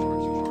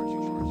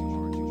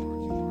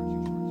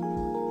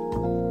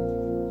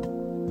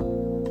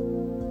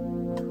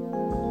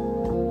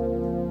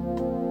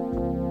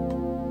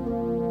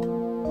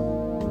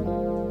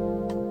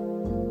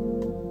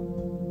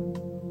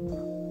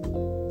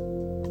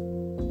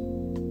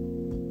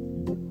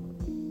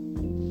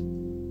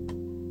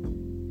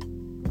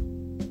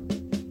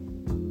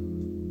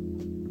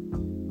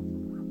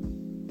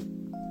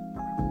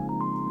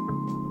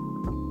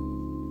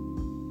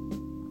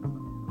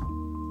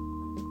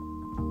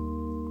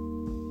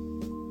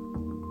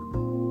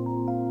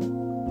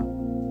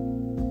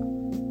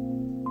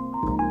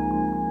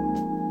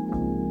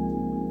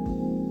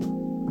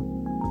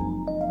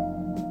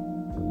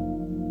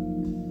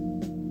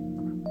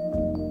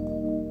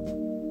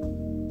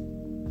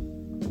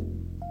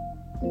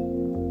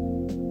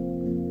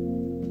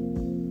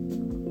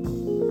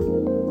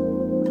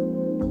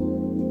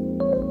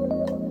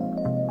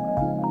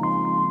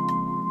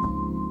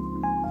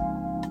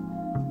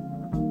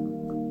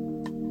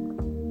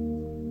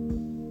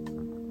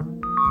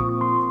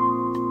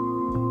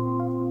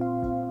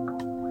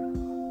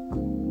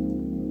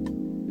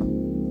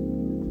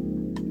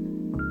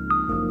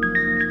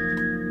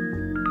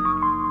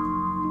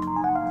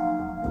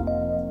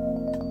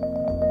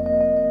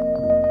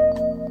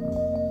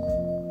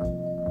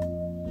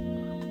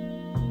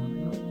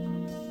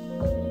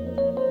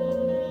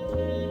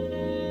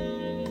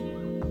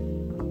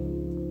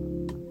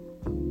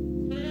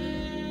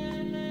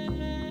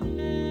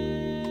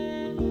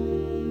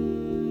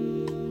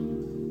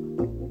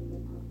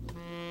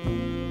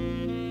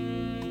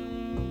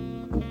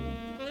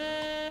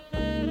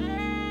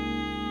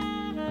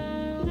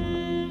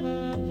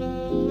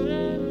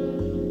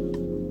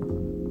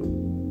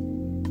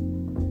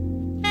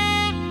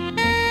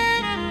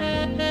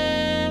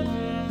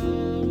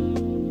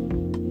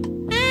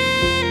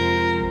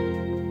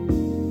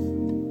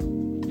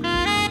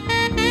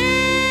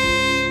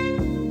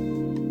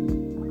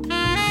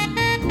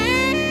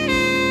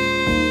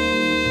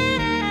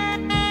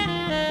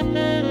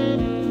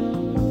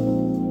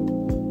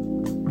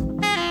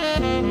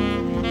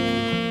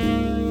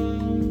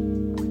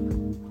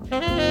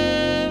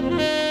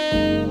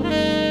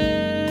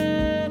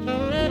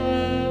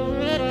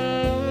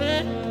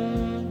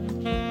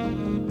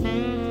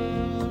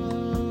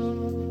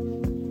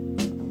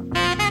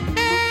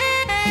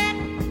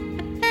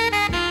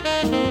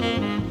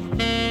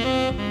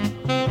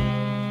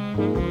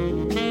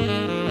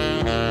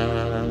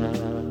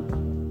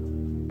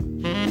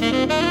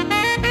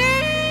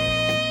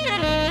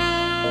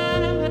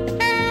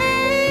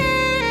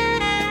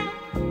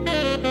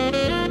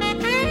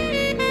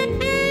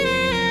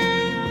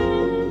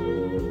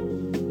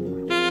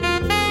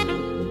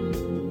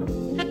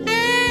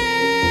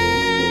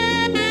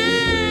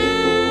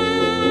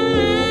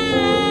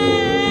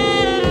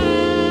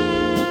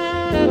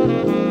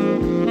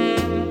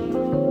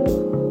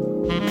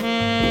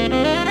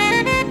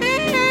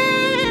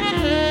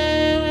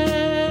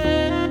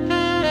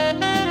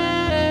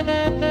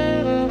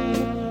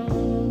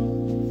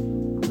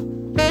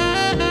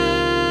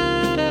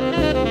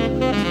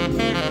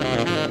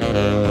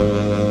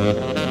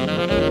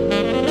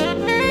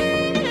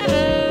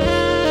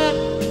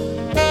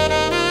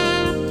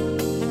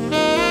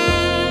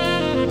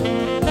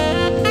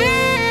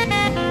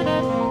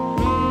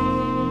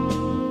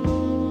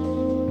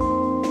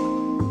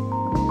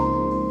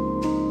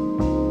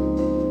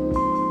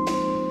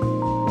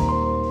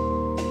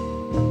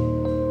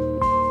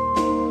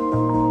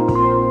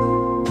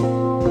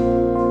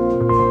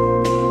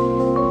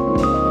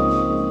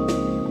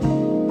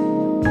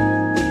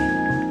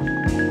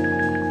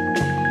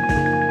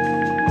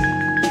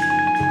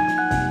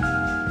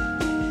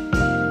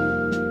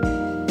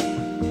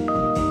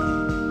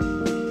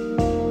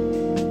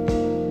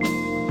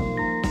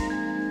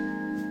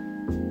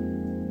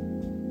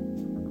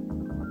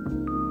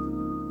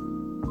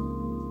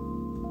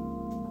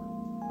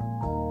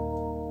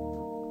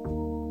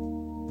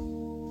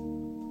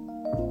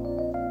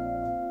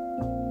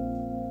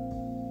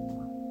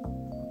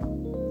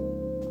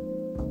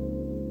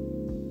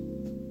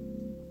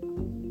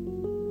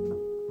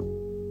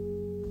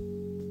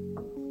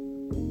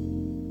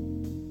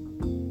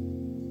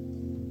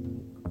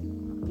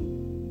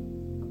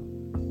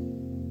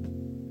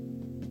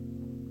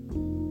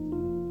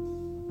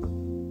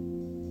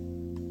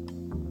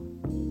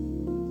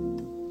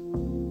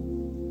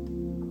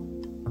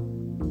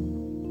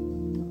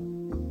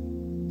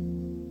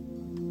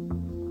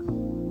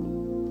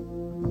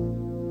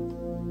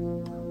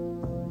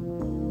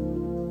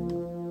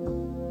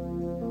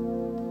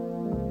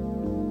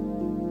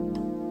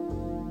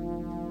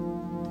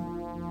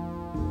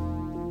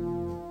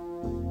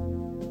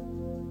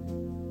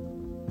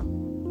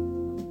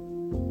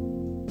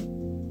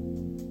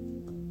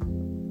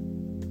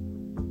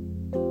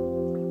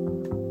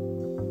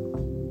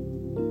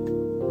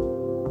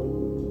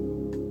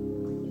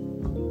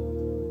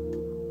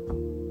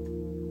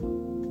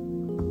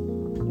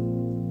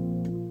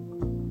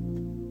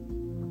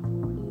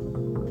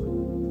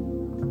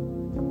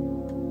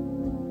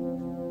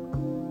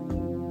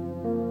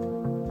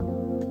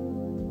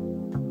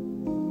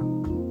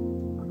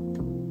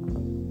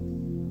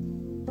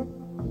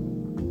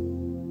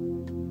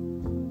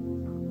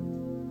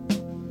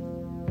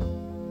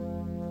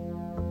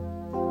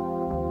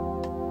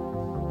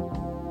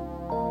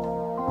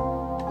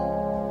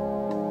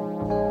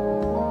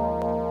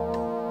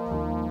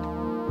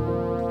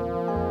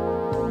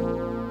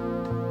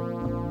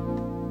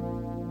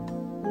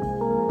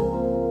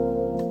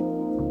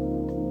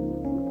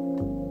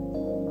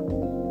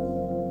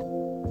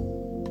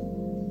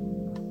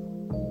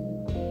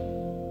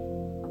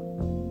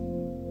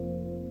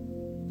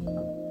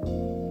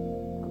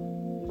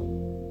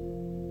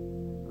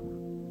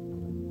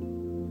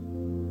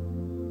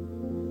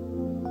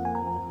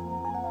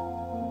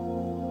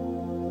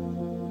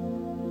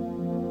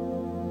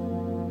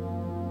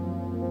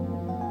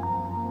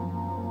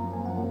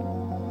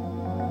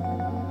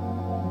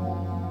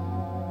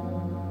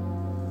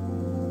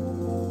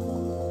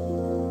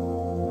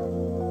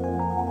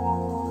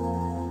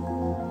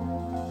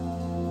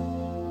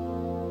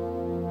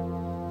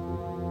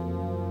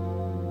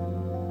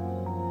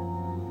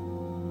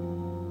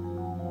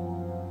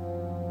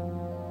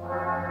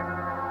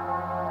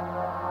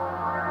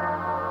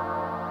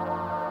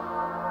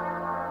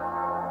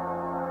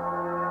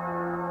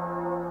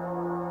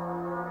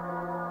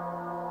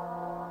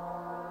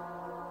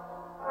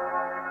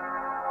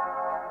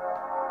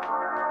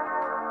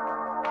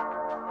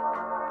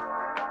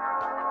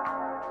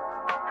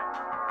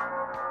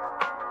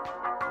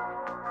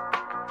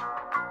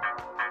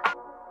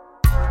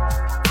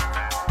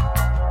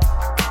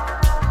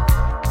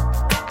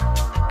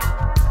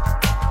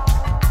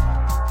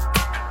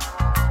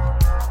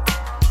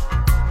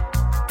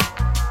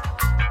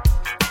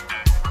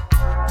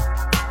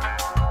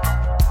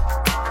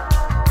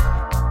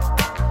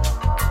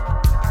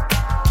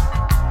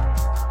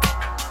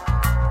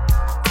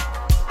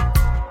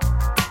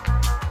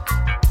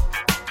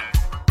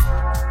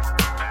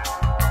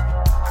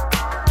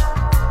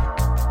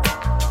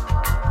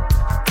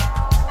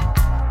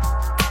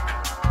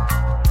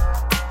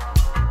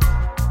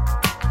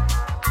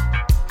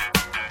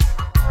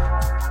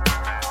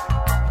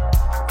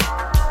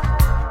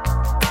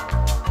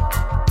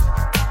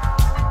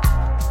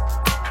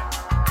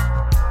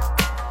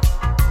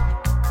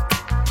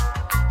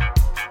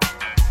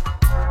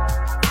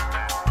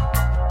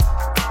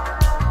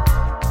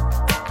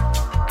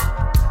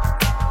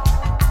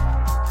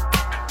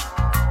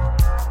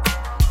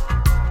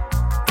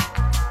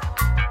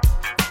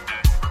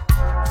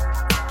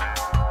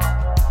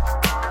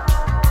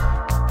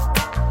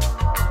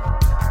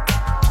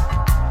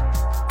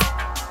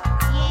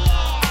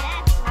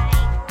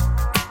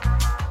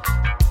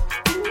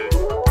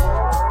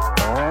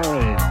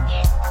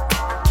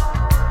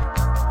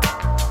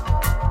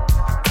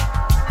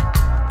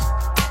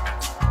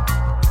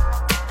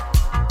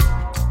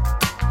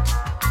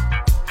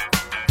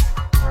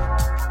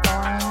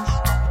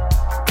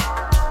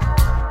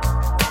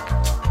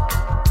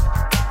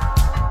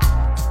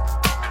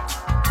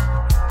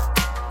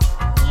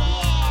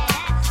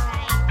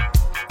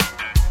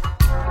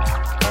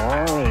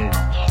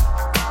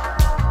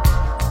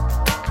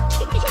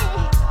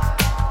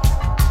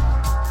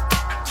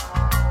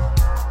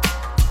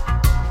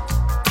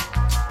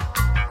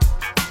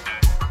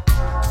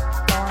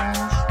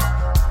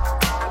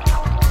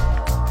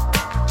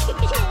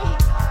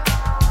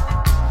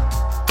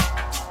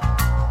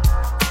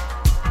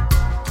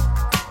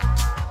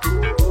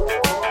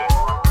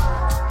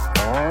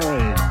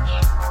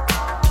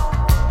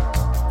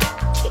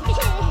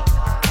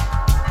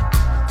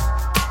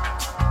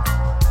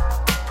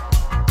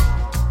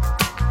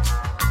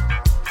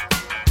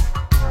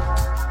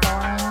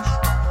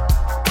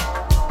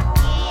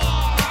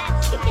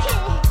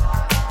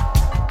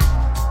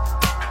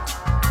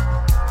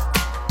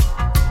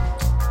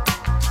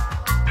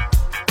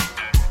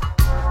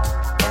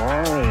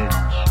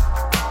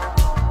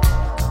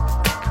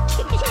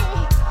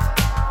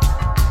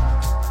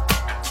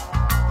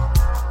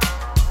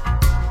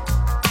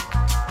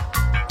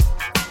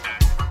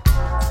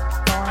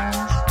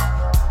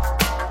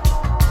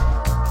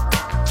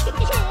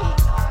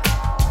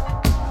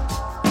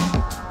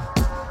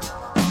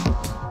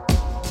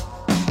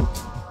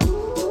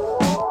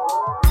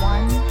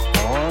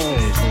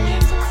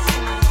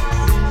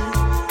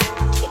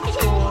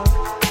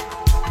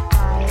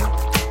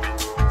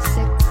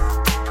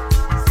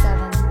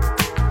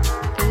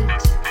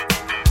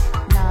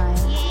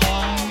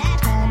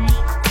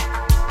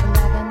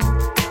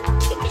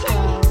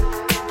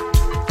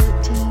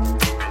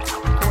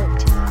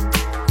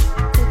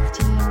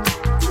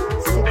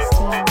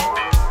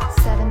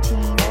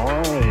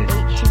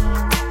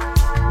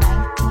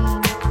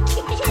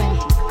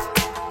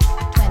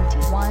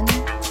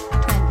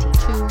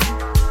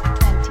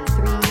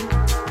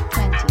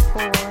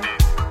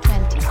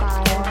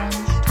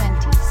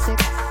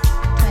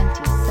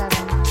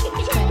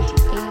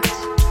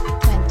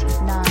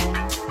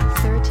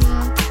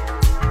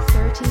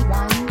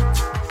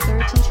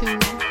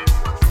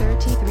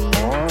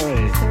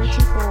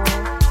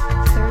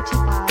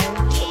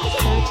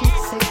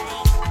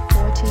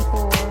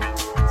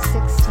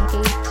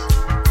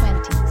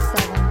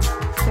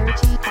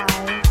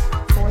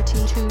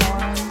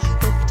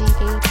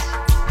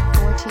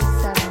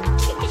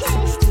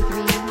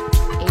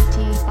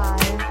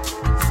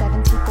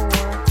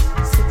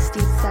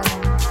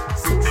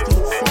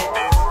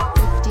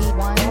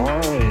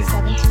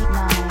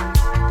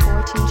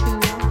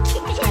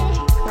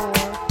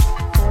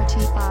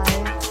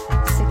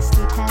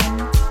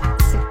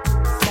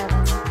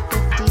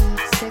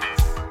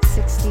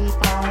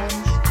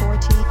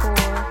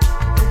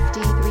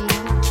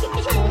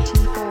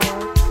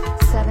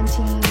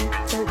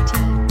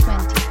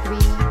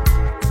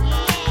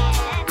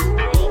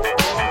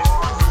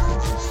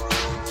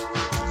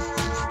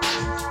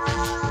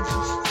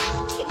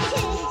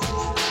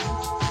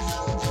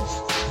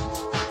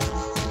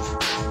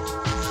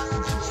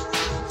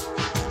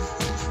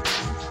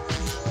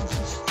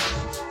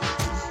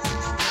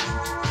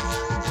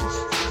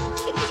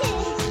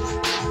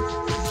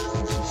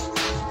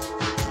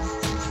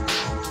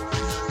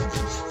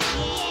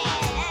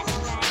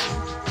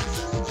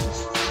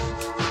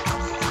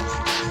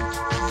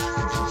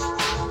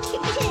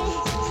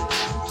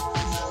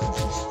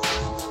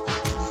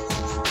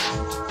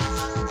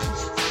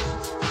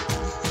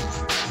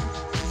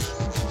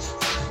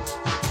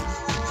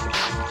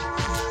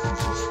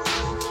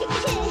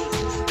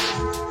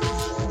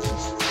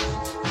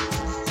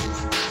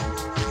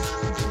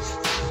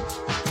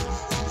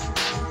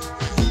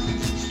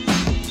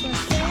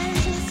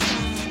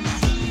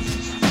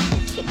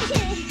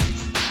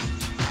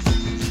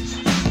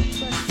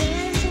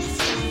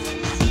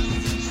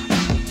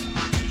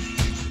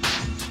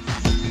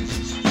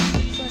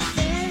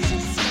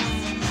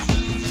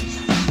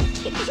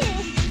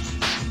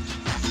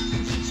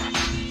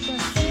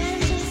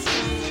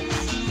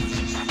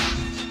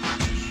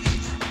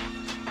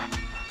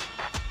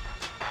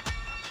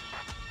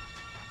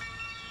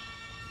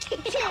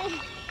 Bye.